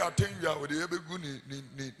 we are 10 years with the Ebeguni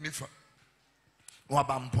Nifa.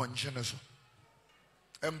 Wabam Poncheneso.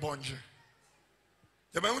 M. Ponche.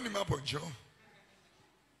 The Maunima Poncho.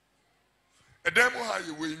 A demo how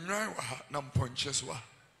you will know nam punches wa.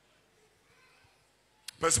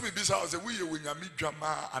 Person be bisa say we you nyame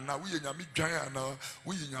dwama ana we nyame dwan ana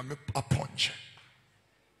we nyame a punch.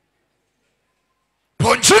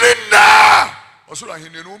 Punch na. Osura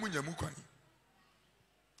hene no mu nyamu kwan.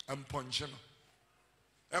 Am punch no.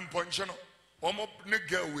 Am punch no. Omo ne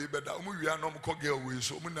girl we beda omo wi ana omo ko girl we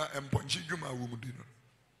so omo na am punch dwuma wo mu di no.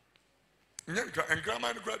 Nyanka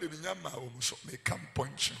enkrama no kra de nyama wo mu so make am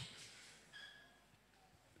punch.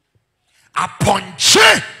 A punch.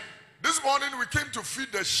 This morning we came to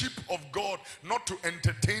feed the sheep of God, not to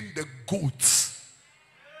entertain the goats.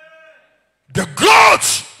 The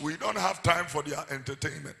goats, we don't have time for their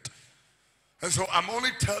entertainment. And so I'm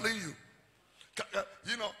only telling you,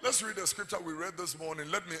 let's read the scripture we read this morning.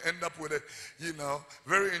 Let me end up with it,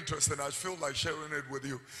 very interesting. I feel like sharing it with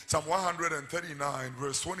you. Psalm 139,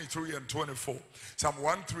 verse 23 and 24. Psalm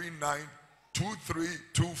 139, 23,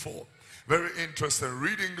 24. Very interesting.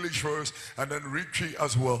 Read English first and then read Cree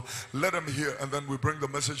as well. Let them hear and then we bring the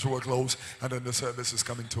message to a close and then the service is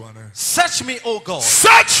coming to an end. Search me, O God.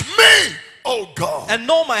 Search me, O God. And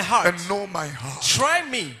know my heart. And know my heart. Try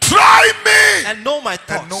me. Try me. And know my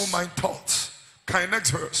thoughts. And know my thoughts. Okay,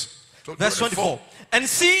 next verse. So verse 24. And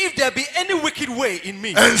see if there be any wicked way in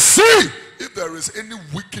me. And see if there is any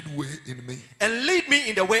wicked way in me. And lead me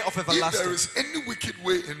in the way of everlasting. If there is any wicked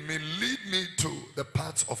way in me, lead me to the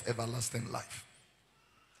paths of everlasting life.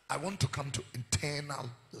 I want to come to eternal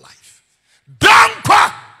life.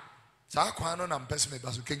 Nkwa. Sa kwa no na mpese me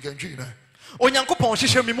baso kenkentwi na. Onyankopon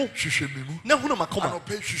hwehwe me mu. Hwehwe me mu. Na hunu makoma.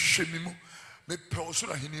 Anope hwehwe me mu. Me pe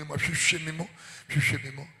osura hini ma hwehwe me mu. Hwehwe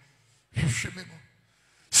me mu. Hwehwe me mu.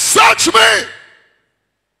 Search me.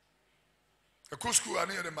 A school I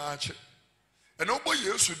near the march. And nobody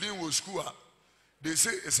else who didn't was school. They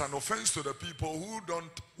say it's an offense to the people who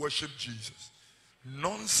don't worship Jesus.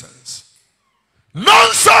 Nonsense.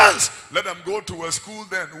 Nonsense! Let them go to a school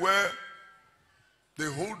then where they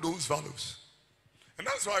hold those values. And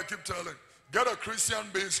that's why I keep telling, get a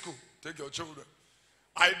Christian-based school. Take your children.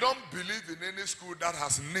 I don't believe in any school that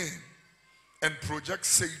has name and projects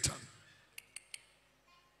Satan.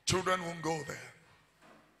 Children won't go there.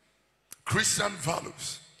 Christian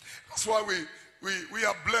values. That's why we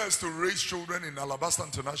are blessed to raise children in Alabaster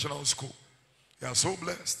International School. They are so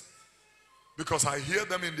blessed. Because I hear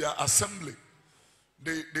them in their assembly.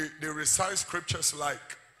 They recite scriptures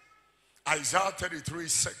like Isaiah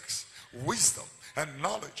 33:6. Wisdom and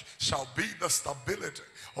knowledge shall be the stability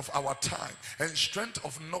of our time, and strength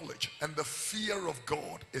of knowledge and the fear of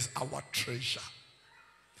God is our treasure.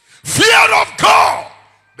 Fear of God!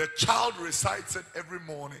 The child recites it every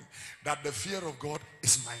morning, that the fear of God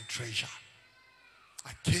is my treasure.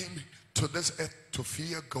 I came to this earth to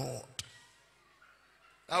fear God.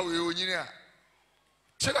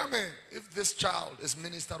 If this child is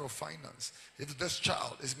minister of finance, if this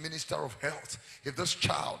child is minister of health, if this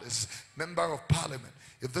child is member of parliament,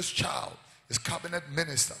 if this child is cabinet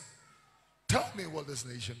minister, tell me what this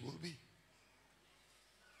nation will be.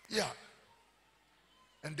 Yeah.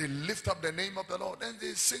 And they lift up the name of the Lord and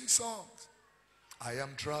they sing songs. I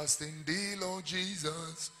am trusting thee, Lord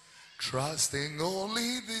Jesus, trusting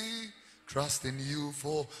only thee, trusting you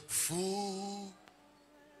for full.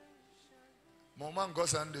 Mama go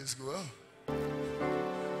Sunday school.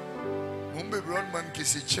 Mumbe brown man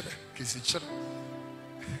kisichira.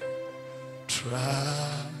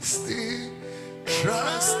 Trusting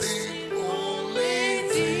only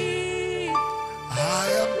thee. I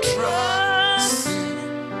am trusting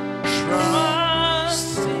only.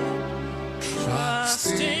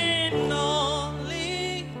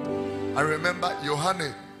 I remember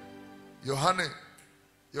Johanne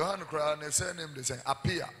cried and they said him, they say,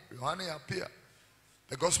 appear. Johanne appear.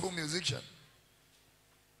 The gospel musician.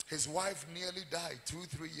 His wife nearly died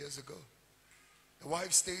 2-3 years ago. The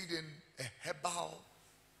wife stayed in a herbal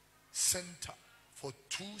center for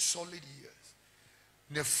 2 solid years.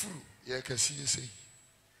 Nefru, ye kasi ye say.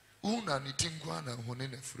 Una ni tingwa na hone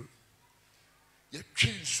nefru. Ye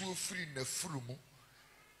chin so free nefru mo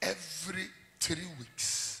every 3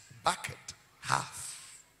 weeks. Bucket, half.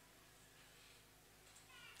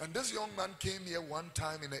 And this young man came here one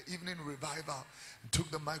time in an evening revival and took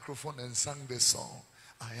the microphone and sang this song.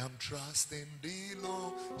 I am trusting thee,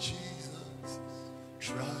 Lord Jesus,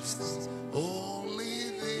 trusting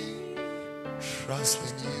only thee,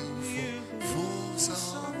 trusting you for full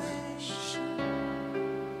salvation.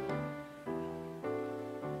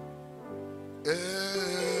 I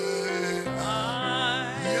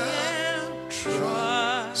am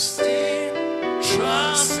trusting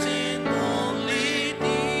only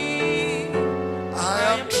thee.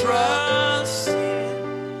 I am trusting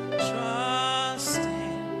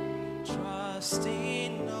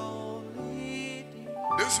trusting only thee.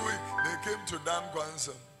 This week they came to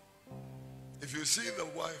Nkwa. If you see the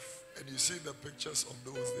wife and you see the pictures of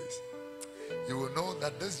those days, you will know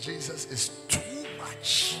that this Jesus is too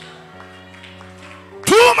much.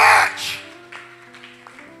 Too much.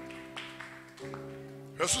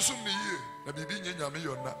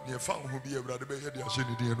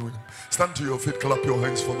 Stand to your feet, clap your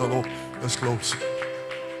hands for the Lord. Let's close.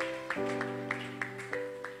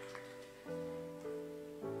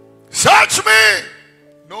 Search me,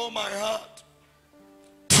 know my heart.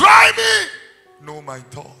 Try me, know my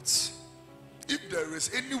thoughts. If there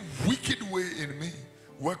is any wicked way in me,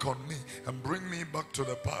 work on me and bring me back to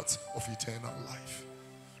the path of eternal life.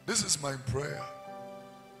 This is my prayer.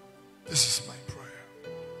 This is my prayer.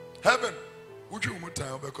 Heaven, would you move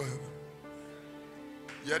time back heaven?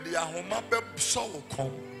 Yet the ahoma be so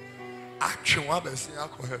come. Action wa be say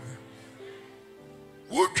akọ heaven.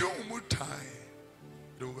 Would you move time?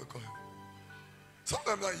 They will back heaven.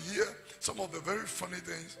 Sometimes I hear some of the very funny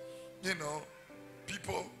things, you know,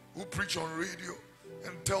 people who preach on radio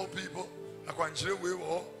and tell people, I can't share we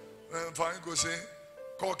all and find go say,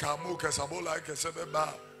 call Kamu Kasabo like a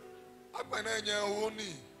sebeba. I can't hear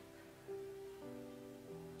only.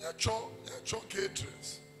 Your chunk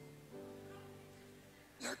caterers.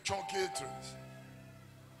 Your chunk caterers.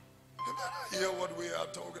 You better hear what we are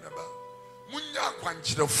talking about. Munya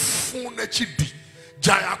kwanchira fune chidi.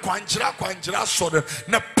 Jaya kwanchira sore.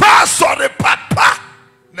 Ne pa sore papa.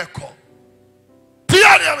 Ne ko.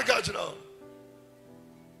 Piani amekachira.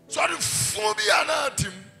 Sore fubi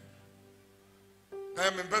anatim. I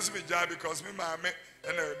am impressed with Jaya because me mama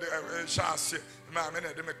and the shasi. Mama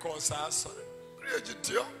and the me call sore.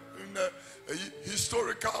 In the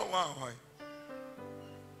historical one.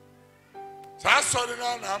 So I saw the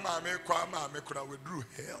now I withdrew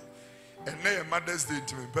hell. And then Mother's Day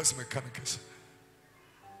to me, best mechanicus.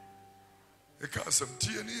 Because some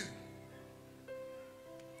TNE.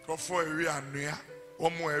 For area near,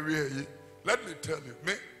 one more area. Let me tell you,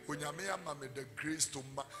 me, when you may the grace to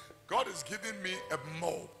God is giving me a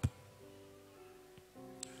mob.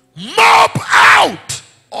 Mob out!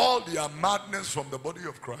 All their madness from the body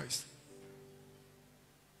of Christ.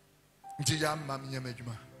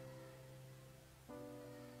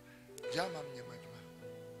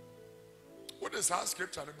 What is our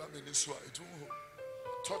scripture about Minisua? It won't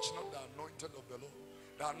touch not the anointed of the Lord.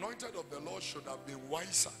 The anointed of the Lord should have been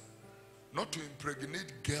wiser, not to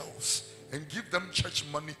impregnate girls and give them church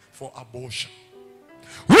money for abortion.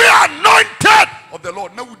 We are anointed of the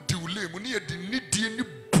Lord. Now we do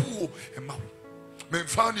men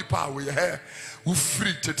found the power we have. We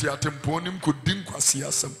free tete atemponim could Nkwa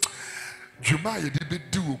siasam. Juma ye di be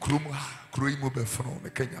do kroma kroimo be fro me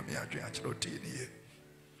kanya me adwe achiro te ni.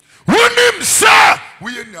 Wonim sir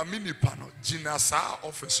we nya mini pano gina sa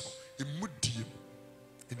office emudiem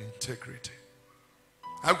in integrity.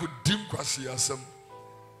 I could dim Nkwa siasam.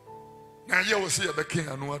 Na ye wo se ye be ken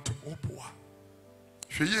anu ato opoa.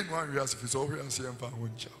 Hwe ye no anwe as fi so hwe as ye mfa ho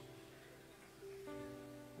ncha.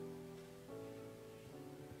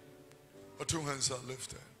 Two hands are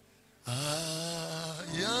lifted. I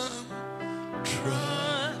am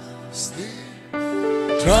trusting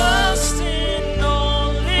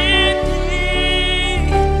only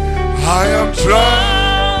thee. I am trusting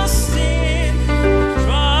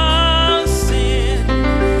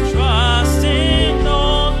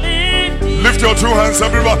only thee. Lift your two hands,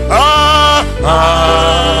 everyone. I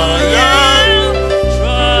am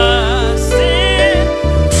trusting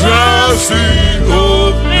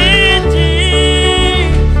only.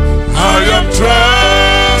 I am trusting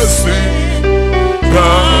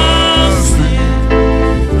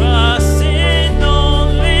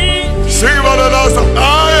only. Sing about the last time. I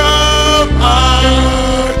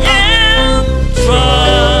am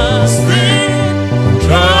trusting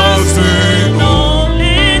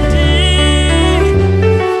only thee.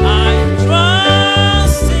 I'm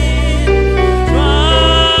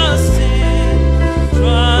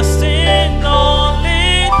trusting only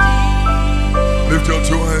thee. Lift your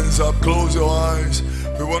two hands up, close your eyes.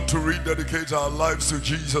 We want to rededicate our lives to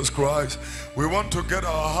Jesus Christ. We want to get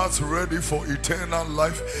our hearts ready for eternal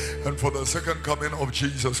life and for the second coming of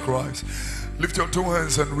Jesus Christ. Lift your two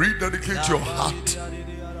hands and rededicate your heart.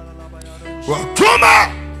 Well, come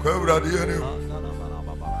on!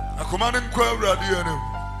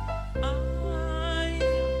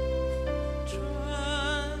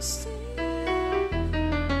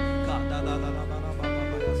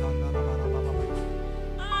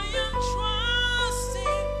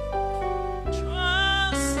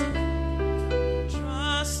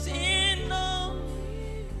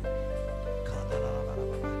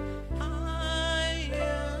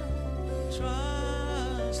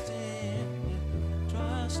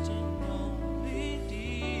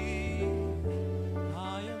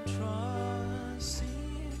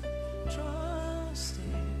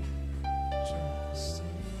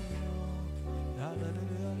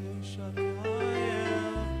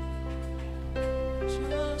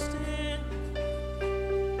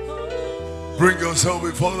 Bring yourself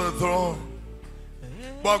before the throne.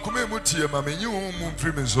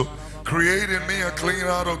 Create in me a clean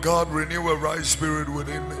heart, O God, renew a right spirit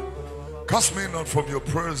within me. Cast me not from your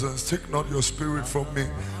presence, take not your spirit from me.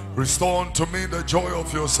 Restore unto me the joy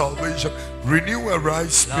of your salvation. Renew a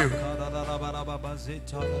right spirit.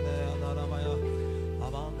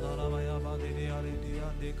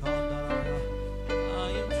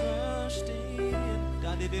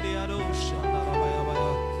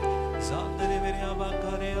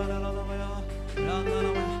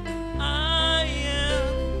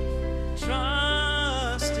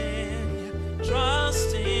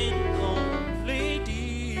 Trusting only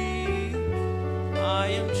thee. I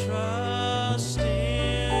am trusting.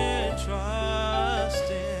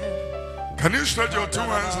 Can you stretch your two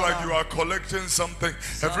hands like you are collecting something?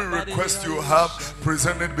 Every request you have,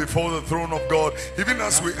 present it before the throne of God. Even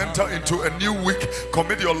as we enter into a new week,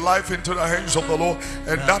 commit your life into the hands of the Lord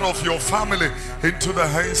and that of your family into the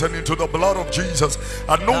hands and into the blood of Jesus.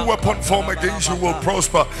 And no weapon formed against you will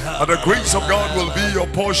prosper. And the grace of God will be your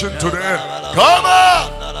portion to the end. Come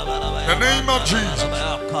on! In the name of Jesus.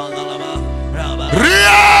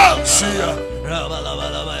 Real! See ya.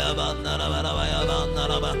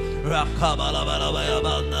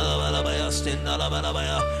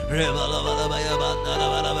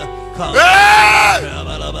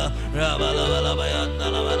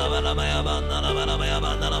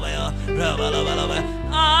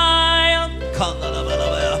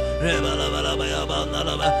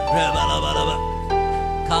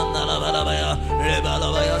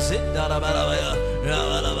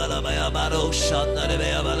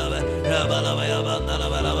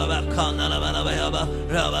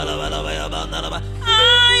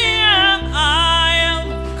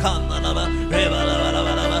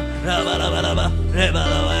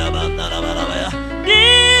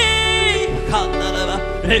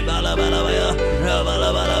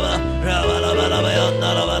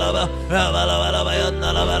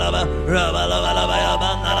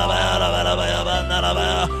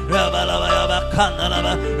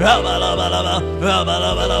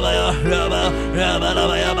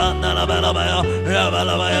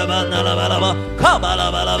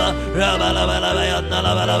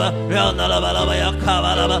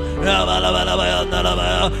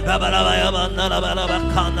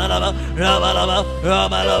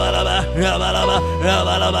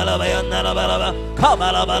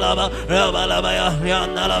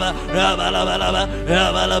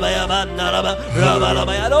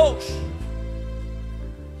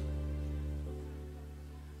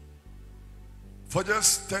 For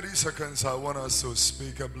just 30 seconds, I want us to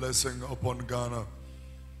speak a blessing upon Ghana.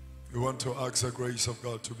 We want to ask the grace of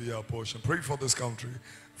God to be our portion. Pray for this country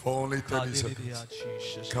for only 30 seconds.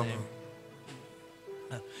 Come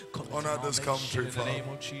on. Honor this country, in the name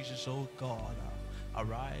of Jesus, oh God.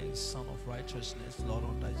 Arise, Son of Righteousness, Lord,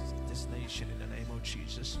 on this nation in the name of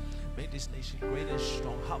Jesus. Make this nation great and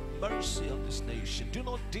strong. Have mercy on this nation. Do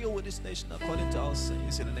not deal with this nation according to our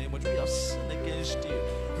sins in the name of Jesus. We have sinned against you.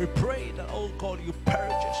 We pray that, oh God, you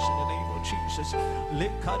purge us in the name of Jesus.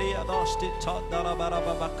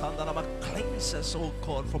 Cleanse us, oh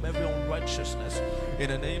God, from every unrighteousness in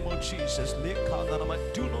the name of Jesus.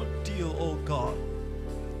 Do not deal, oh God,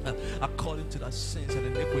 according to the sins and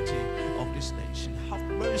iniquity of this nation. Have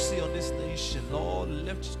mercy on this nation, Lord.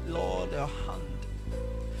 Lift, Lord, your hand,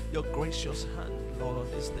 your gracious hand, Lord, on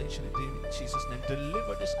this nation in Jesus' name.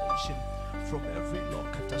 Deliver this nation from every,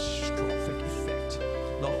 Lord, catastrophic effect,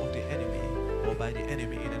 Lord, of the enemy or by the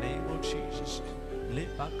enemy in the name of Jesus.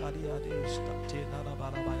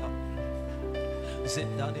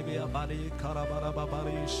 Zindani be abadi karabara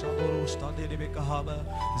babari shaburu standi be kahaba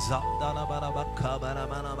zamdana baraba kabara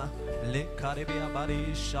manama lekari be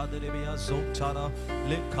abadi shadri be azotara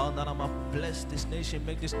lekanama. Bless this nation,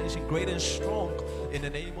 make this nation great and strong in the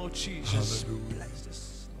name of Jesus. Hallelujah. Bless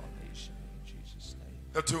this nation in Jesus' name.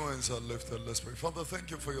 The two hands are lifted. Let's pray. Father,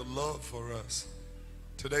 thank you for your love for us.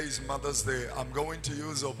 Today is Mother's Day. I'm going to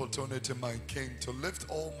use the opportunity, my King, to lift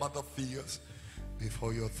all mother figures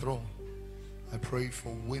before your throne. I pray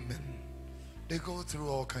for women. They go through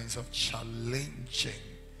all kinds of challenging,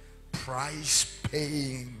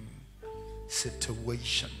 price-paying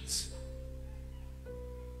situations.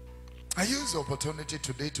 I use the opportunity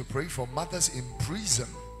today to pray for mothers in prison,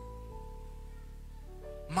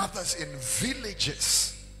 mothers in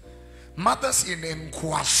villages, mothers in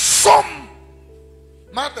Nkwa,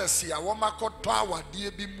 mothers here.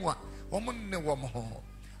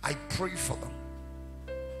 I pray for them.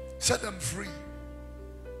 Set them free.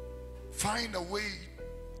 Find a way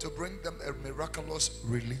to bring them a miraculous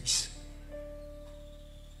release.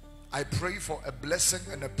 I pray for a blessing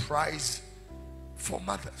and a prize for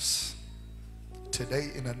mothers.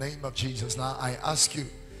 Today, in the name of Jesus, now I ask you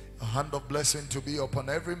a hand of blessing to be upon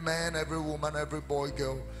every man, every woman, every boy,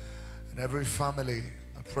 girl, and every family.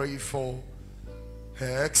 I pray for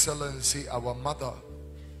Her Excellency, our mother,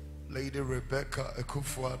 Lady Rebecca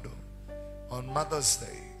Ekufuado, on Mother's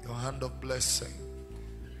Day. Your hand of blessing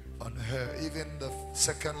on her, even the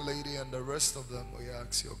second lady and the rest of them. We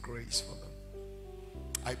ask your grace for them.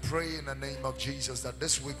 I pray in the name of Jesus that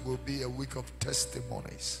this week will be a week of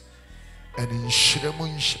testimonies. And in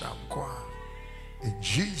Nkwa, in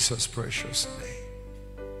Jesus' precious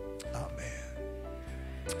name. Amen.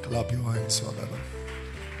 Clap your hands for them.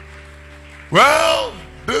 Well,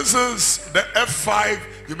 this is the F5.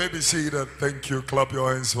 You may be seated. Thank you. Clap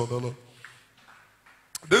your hands for the Lord.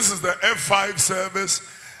 This is the F5 service.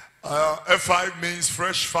 F5 means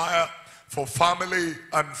fresh fire for family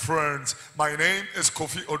and friends. My name is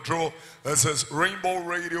Kofi Oduro. This is Rainbow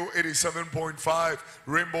Radio 87.5,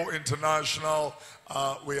 Rainbow International.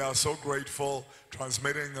 We are so grateful,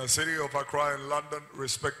 transmitting the city of Accra and London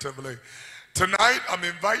respectively. Tonight I'm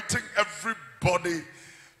inviting everybody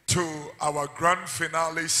to our grand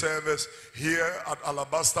finale service here at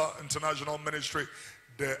Alabaster International Ministry,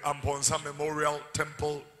 the Amponsa Memorial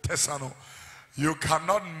Temple, Tesano. You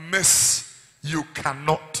cannot miss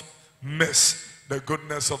the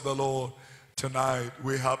goodness of the Lord tonight.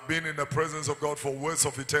 We have been in the presence of God for Words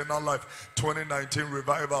of Eternal Life 2019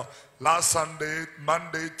 revival last Sunday,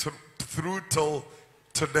 Monday through till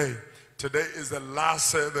today. Today is the last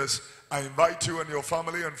service. I invite you and your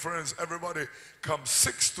family and friends, everybody, come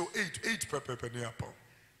 6 to 8 pepe peniapo.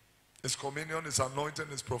 It's communion, it's anointing,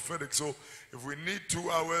 it's prophetic. So if we need 2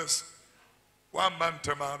 hours, 1 man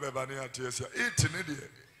tema bebania tiesia 8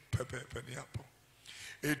 pepe peniapo.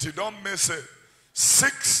 8, don't miss it.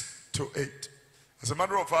 6 to 8. As a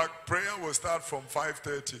matter of fact, prayer will start from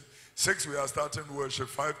 5:30. 6 we are starting worship.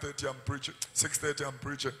 5:30 I'm preaching. 6:30 I'm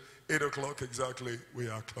preaching. 8 o'clock exactly we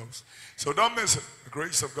are closed. So don't miss it. The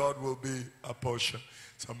grace of God will be a portion.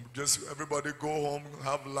 So just everybody go home,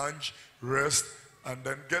 have lunch, rest, and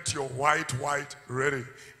then get your white ready.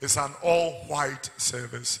 It's an all white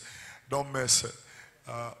service. Don't miss it.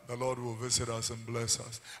 The Lord will visit us and bless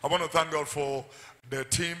us. I want to thank God for the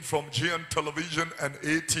team from GN Television and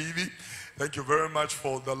ATV. Thank you very much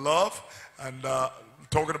for the love. And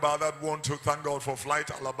talking about that, want to thank God for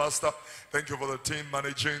Flight Alabaster. Thank you for the team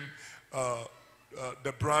managing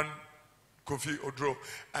the brand Kofi Oduro.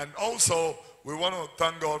 And also, we want to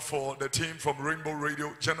thank God for the team from Rainbow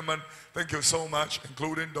Radio. Gentlemen, thank you so much,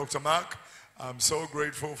 including Dr. Mark. I'm so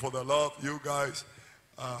grateful for the love you guys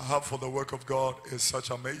have for the work of God. It's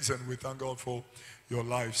such amazing. We thank God for your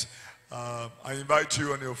lives. I invite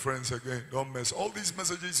you and your friends again. Don't miss all these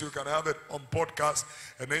messages. You can have it on podcast.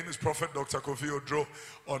 Her name is Prophet Dr. Kofi Oduro.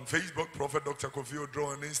 On Facebook, Prophet Dr. Kofi Oduro.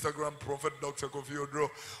 On Instagram, Prophet Dr. Kofi Oduro.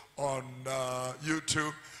 On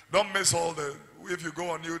YouTube. Don't miss all the. If you go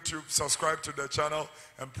on YouTube, subscribe to the channel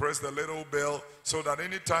and press the little bell so that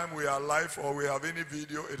anytime we are live or we have any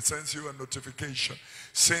video, it sends you a notification.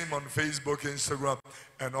 Same on Facebook, Instagram,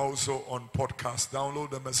 and also on podcast. Download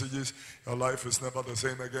the messages. Your life is never the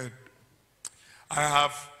same again. I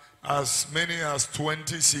have as many as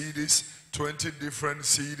 20 CDs, 20 different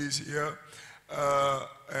CDs here.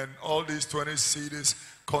 And all these 20 CDs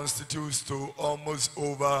constitutes to almost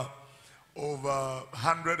over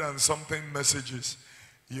 100 and something messages.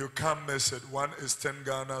 You can't miss it. One is 10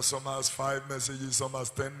 Ghana, some has 5 messages, some has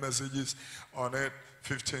 10 messages on it,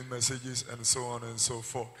 15 messages, and so on and so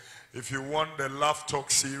forth. If you want the Love Talk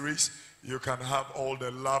series, you can have all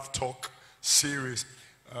the Love Talk series.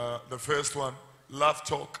 The first one, Love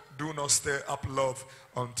Talk, do not stir up love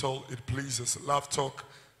until it pleases. Love Talk,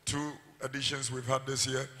 2 editions we've had this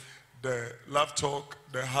year. The Love Talk,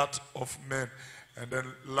 the Heart of Men. And then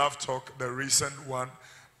Love Talk, the recent one,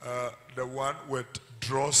 the one with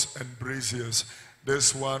Dross and Braziers.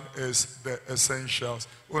 This one is the essentials.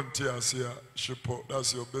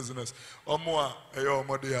 That's your business.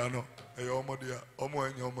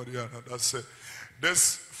 That's it.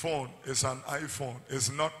 This phone is an iPhone.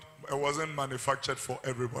 It wasn't manufactured for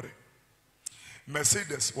everybody.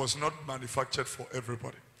 Mercedes was not manufactured for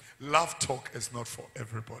everybody. Love Talk is not for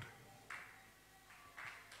everybody.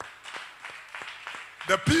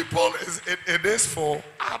 The people it is for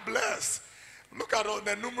are blessed. Look at all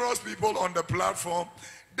the numerous people on the platform.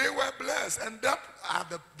 They were blessed. And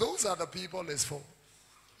those are the people it's for.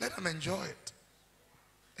 Let them enjoy it.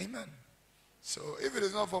 Amen. So if it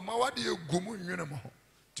is not for me, what do you go?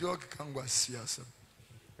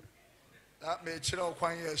 That may chill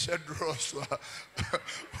when you shed dross.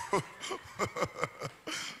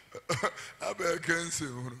 I can't see.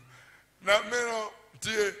 Now,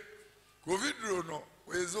 dear Oduro no,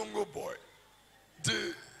 we zongo boy.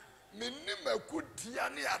 The minima could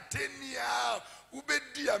tiani atenia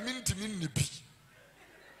ubedia minti minipi.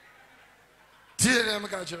 Dear them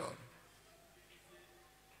catch on.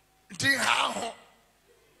 Dear how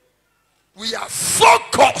we are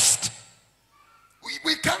focused.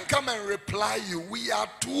 We can't come and reply you. We are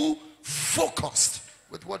too focused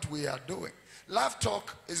with what we are doing. Laugh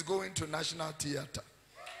Talk is going to National Theatre.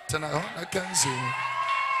 Tonight, I can't see.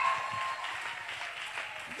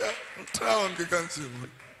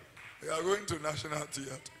 We are going to National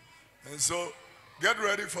Theatre. And so, get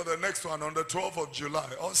ready for the next one on the 12th of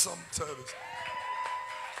July. Awesome service.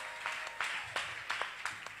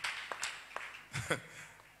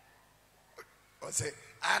 What's it?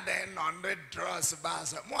 And then on the dross,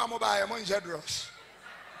 Bass. Muamoba, Monja dross.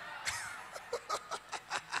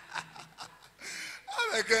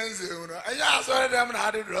 I can't see. I saw them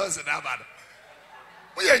how to dross in Abad.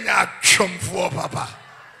 We are not chum for Papa.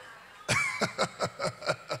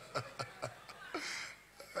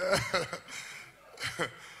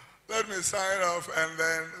 Let me sign off and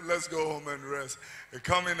then let's go home and rest.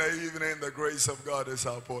 Come in the evening, the grace of God is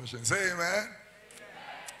our portion. Say amen.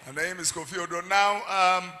 My name is Kofi Oduro. Now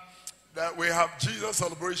that we have Jesus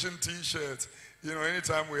Celebration t-shirts, you know,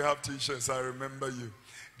 anytime we have t-shirts, I remember you.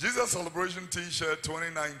 Jesus Celebration t-shirt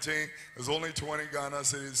 2019 is only 20 Ghana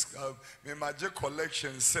cedis. My magic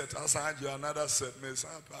collection set. I signed you another set.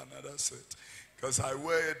 Another set. Because I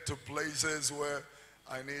wear it to places where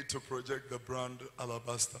I need to project the brand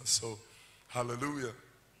Alabaster. So, hallelujah.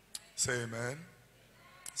 Say amen.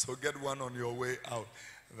 So get one on your way out.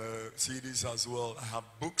 The CDs as well. I have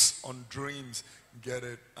books on dreams. Get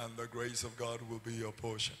it, and the grace of God will be your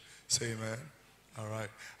portion. Say amen. All right.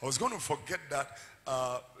 I was going to forget that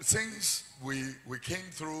since we came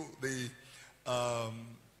through the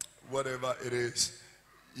whatever it is,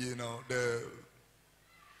 you know, the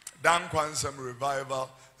Nkwa revival,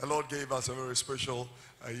 the Lord gave us a very special.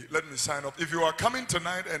 Let me sign up. If you are coming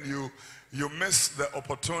tonight and you miss the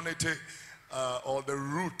opportunity or the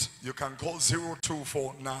route, you can call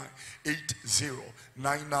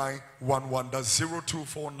 0249809911. That's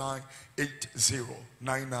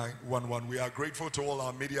 0249809911. We are grateful to all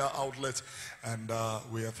our media outlets, and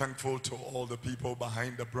we are thankful to all the people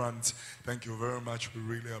behind the brands. Thank you very much. We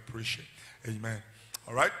really appreciate it. Amen.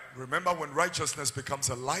 All right. Remember, when righteousness becomes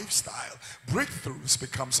a lifestyle, breakthroughs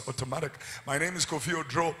becomes automatic. My name is Kofi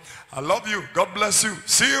Oduro. I love you. God bless you.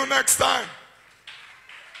 See you next time.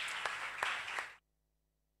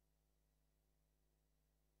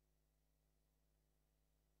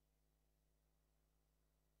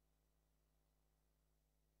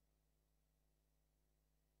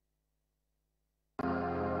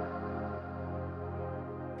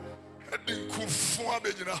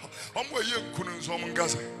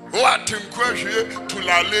 What in question to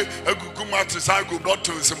Lale, a Gugumatizag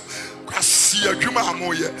bottles. Kasi adwuma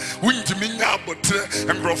amoye wintimi nya abotre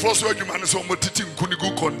engrofo adwuma ne so motiti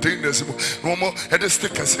nkunigu containers no mo head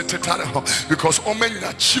stickers tetare ho because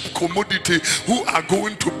omenya cheap commodity who are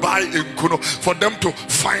going to buy nkuno for them to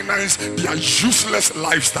finance their useless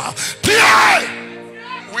lifestyle.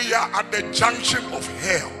 We are at the junction of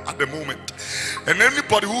hell at the moment, and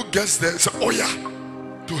anybody who gets there say, oh yeah,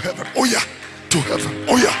 to heaven, oh yeah, to heaven,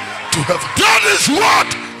 oh yeah, to heaven. That is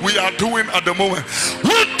what we are doing at the moment.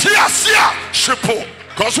 We tear shepo,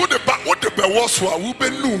 cause what the was for we be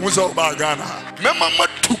new was our bagana. Mema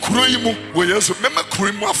to kurimu we yes mema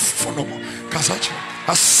kurimu afonomo kasachi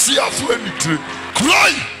asia fu enitre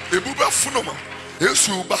cry ebuba fonomo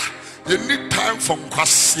yesuba. You need time for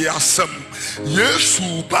kwasiasem.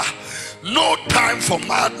 Yesuba. No time for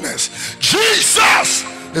madness. Jesus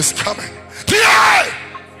is coming.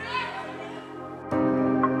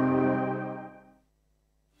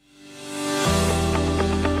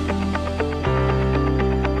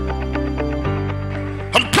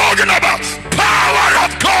 I'm talking about power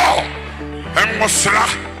of God. And Mosra.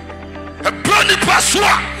 A bunny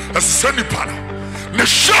paswa. A sunny panel. Ne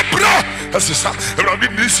shabra asisa ewrade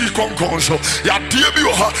nisi konkonso ya die bi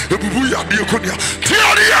oha ebubu ya die konia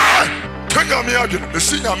tiaria tanya me agene the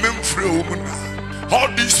sinya memfre omuna. All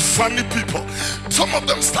these funny people, some of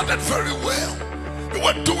them started very well, they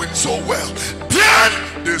were doing so well, then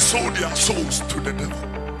they sold their souls to the devil,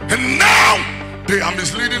 and now they are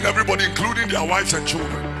misleading everybody, including their wives and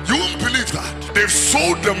children. You won't believe that they've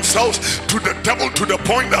sold themselves to the devil to the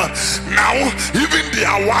point that now even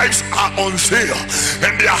their wives are on sale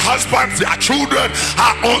and their husbands, their children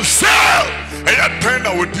are on sale. then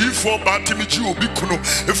I would do for Batimichi Obikuno,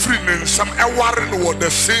 a free name, some Ewarin were the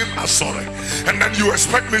same as sorry. And then you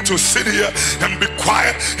expect me to sit here and be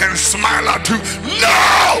quiet and smile at you?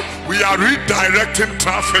 No! We are redirecting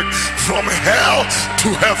traffic from hell to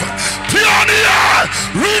heaven. Pioneer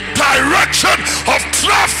redirection of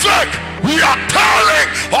traffic. We are telling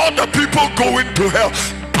all the people going to hell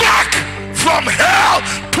back from hell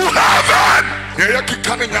to heaven. Yeah,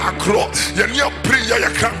 kikane nya akro ye ne pray ya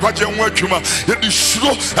kan kwaje ho adwuma ye di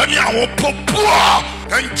suro ani awo popo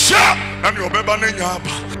encha ani obeba na nya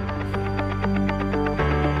aba.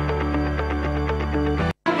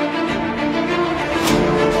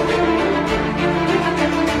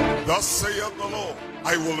 Thus saith the Lord,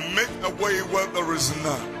 I will make a way where there is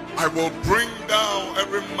none. I will bring down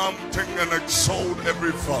every mountain and exalt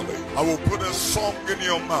every valley. I will put a song in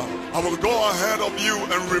your mouth. I will go ahead of you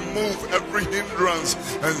and remove every hindrance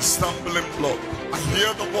and stumbling block. I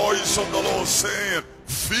hear the voice of the Lord saying,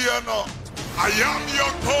 fear not, I am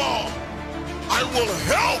your God. I will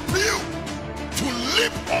help you to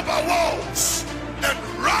leap over walls and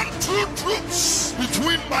run through troops.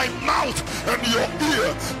 Between my mouth and your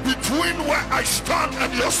ear, between where I stand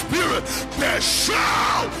and your spirit, there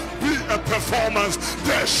shall be a performance.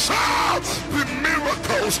 There shall be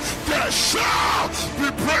miracles. There shall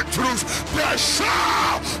be breakthroughs. There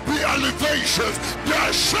shall be elevations.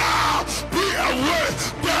 There shall be a way.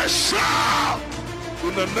 There shall.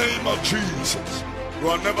 In the name of Jesus, you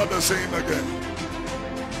are never the same again.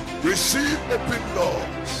 Receive open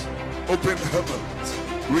doors, open heavens,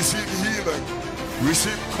 receive healing,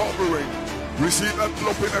 receive covering, receive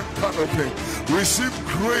enveloping and canopy, receive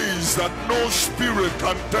grace that no spirit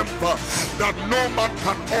can temper, that no man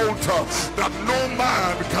can alter, that no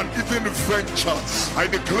man can even venture. I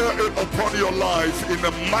declare it upon your life in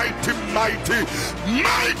the mighty, mighty,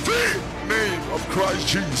 mighty name of Christ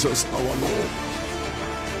Jesus our Lord.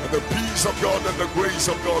 The peace of God and the grace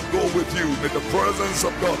of God go with you. May the presence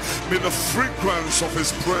of God, may the fragrance of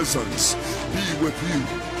his presence be with you.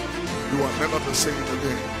 You are never the same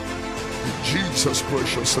again. In Jesus'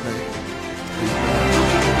 precious name.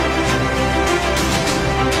 Amen.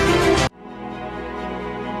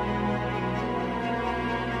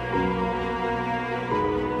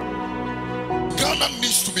 Ghana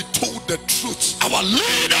needs to be told the truth. Our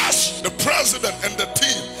leaders, the president and the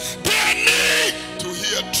team, they need to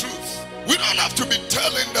hear truth. We don't have to be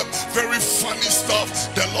telling them very funny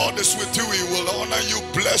stuff. The Lord is with you, he will honor you,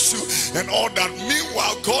 bless you, and all that.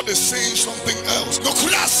 Meanwhile, God is saying something else.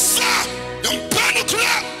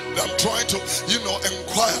 I'm trying to,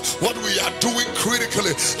 inquire what we are doing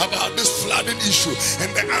critically about this flooding issue.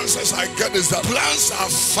 And the answers I get is that plans are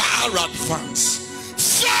far advanced.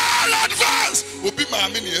 Far advanced will be my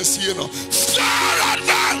mini here. Far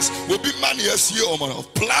advanced will be money here.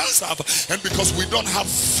 Plans have, and because we don't have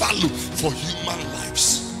value for human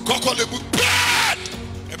lives. I'm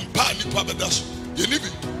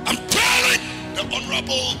telling the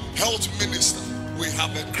Honorable Health Minister, we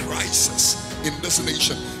have a crisis in this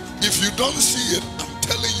nation. If you don't see it, I'm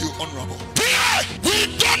telling you, Honorable, we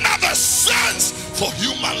don't have a sense for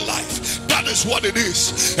human life. That is what it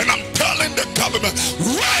is. And I'm telling the government,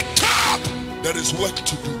 wake up! There is work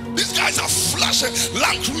to do. These guys are flashing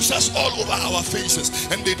Land Cruisers all over our faces,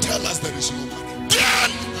 and they tell us there is no money.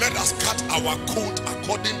 Then let us cut our coat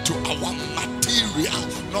according to our material,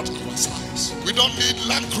 not our size. We don't need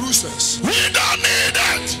Land Cruisers. We don't need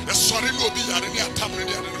it.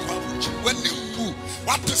 When you move,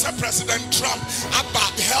 what is a President Trump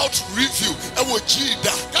about health review?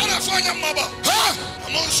 California mama,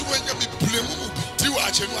 I'm also when you be blame.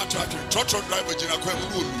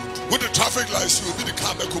 With the traffic lights, you will be the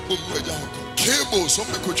car that could boom cable, some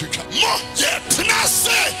could you come. Yet,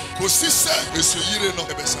 Nasa, Cosissa, is a year no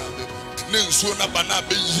episode. Nensuna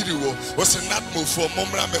Banabe Yiro was a nut move for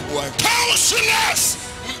Momra Meboy. Councillors,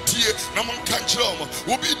 Naman Kanchoma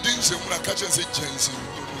will be dancing when I catch and say Jensen.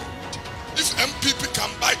 If MPP can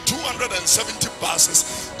buy 270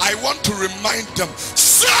 buses, I want to remind them,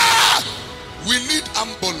 sir, we need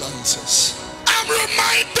ambulances. I'm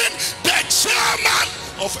reminding the chairman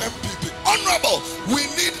of MPP, Honorable, we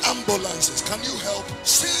need ambulances. Can you help?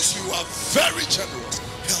 Since you are very generous,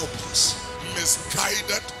 help us.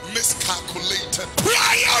 Misguided, miscalculated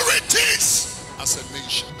priorities as a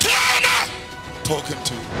nation. Ghana, I'm talking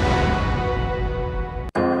to you.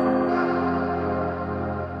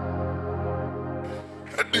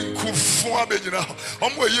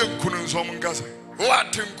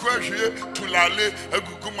 What in question to Lale, a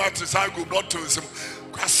Gugumati Sago bottles,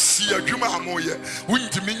 kwasi adwuma amoye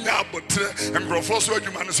wuntimi nya abotre nkrofo so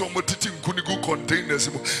adwuma ne so motiti nkunigu containers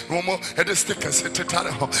mo no head stickers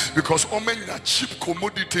tetare ho because omenya cheap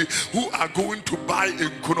commodity who are going to buy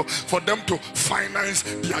nkuno for them to finance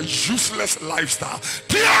their useless lifestyle.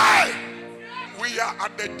 We are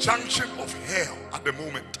at the junction of hell at the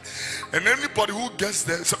moment, and anybody who gets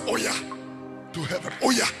there say, oh yeah, to heaven, oh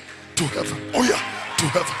yeah, to heaven, oh yeah, to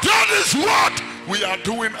heaven. That is what we are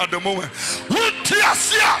doing at the moment.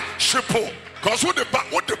 Because what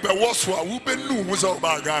the was for who be new was our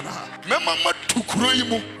bagana. Mema to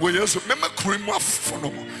Kurimu, where yes, Mema Kurimu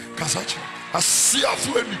Funomo, Kasachi, a sea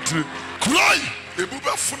of any tree. Cry, a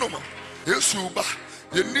buba Funoma, Yesuba.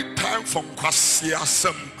 You need time for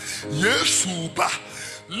kwasiasem. Yesuba.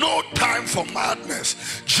 No time for madness.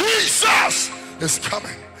 Jesus is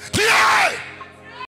coming.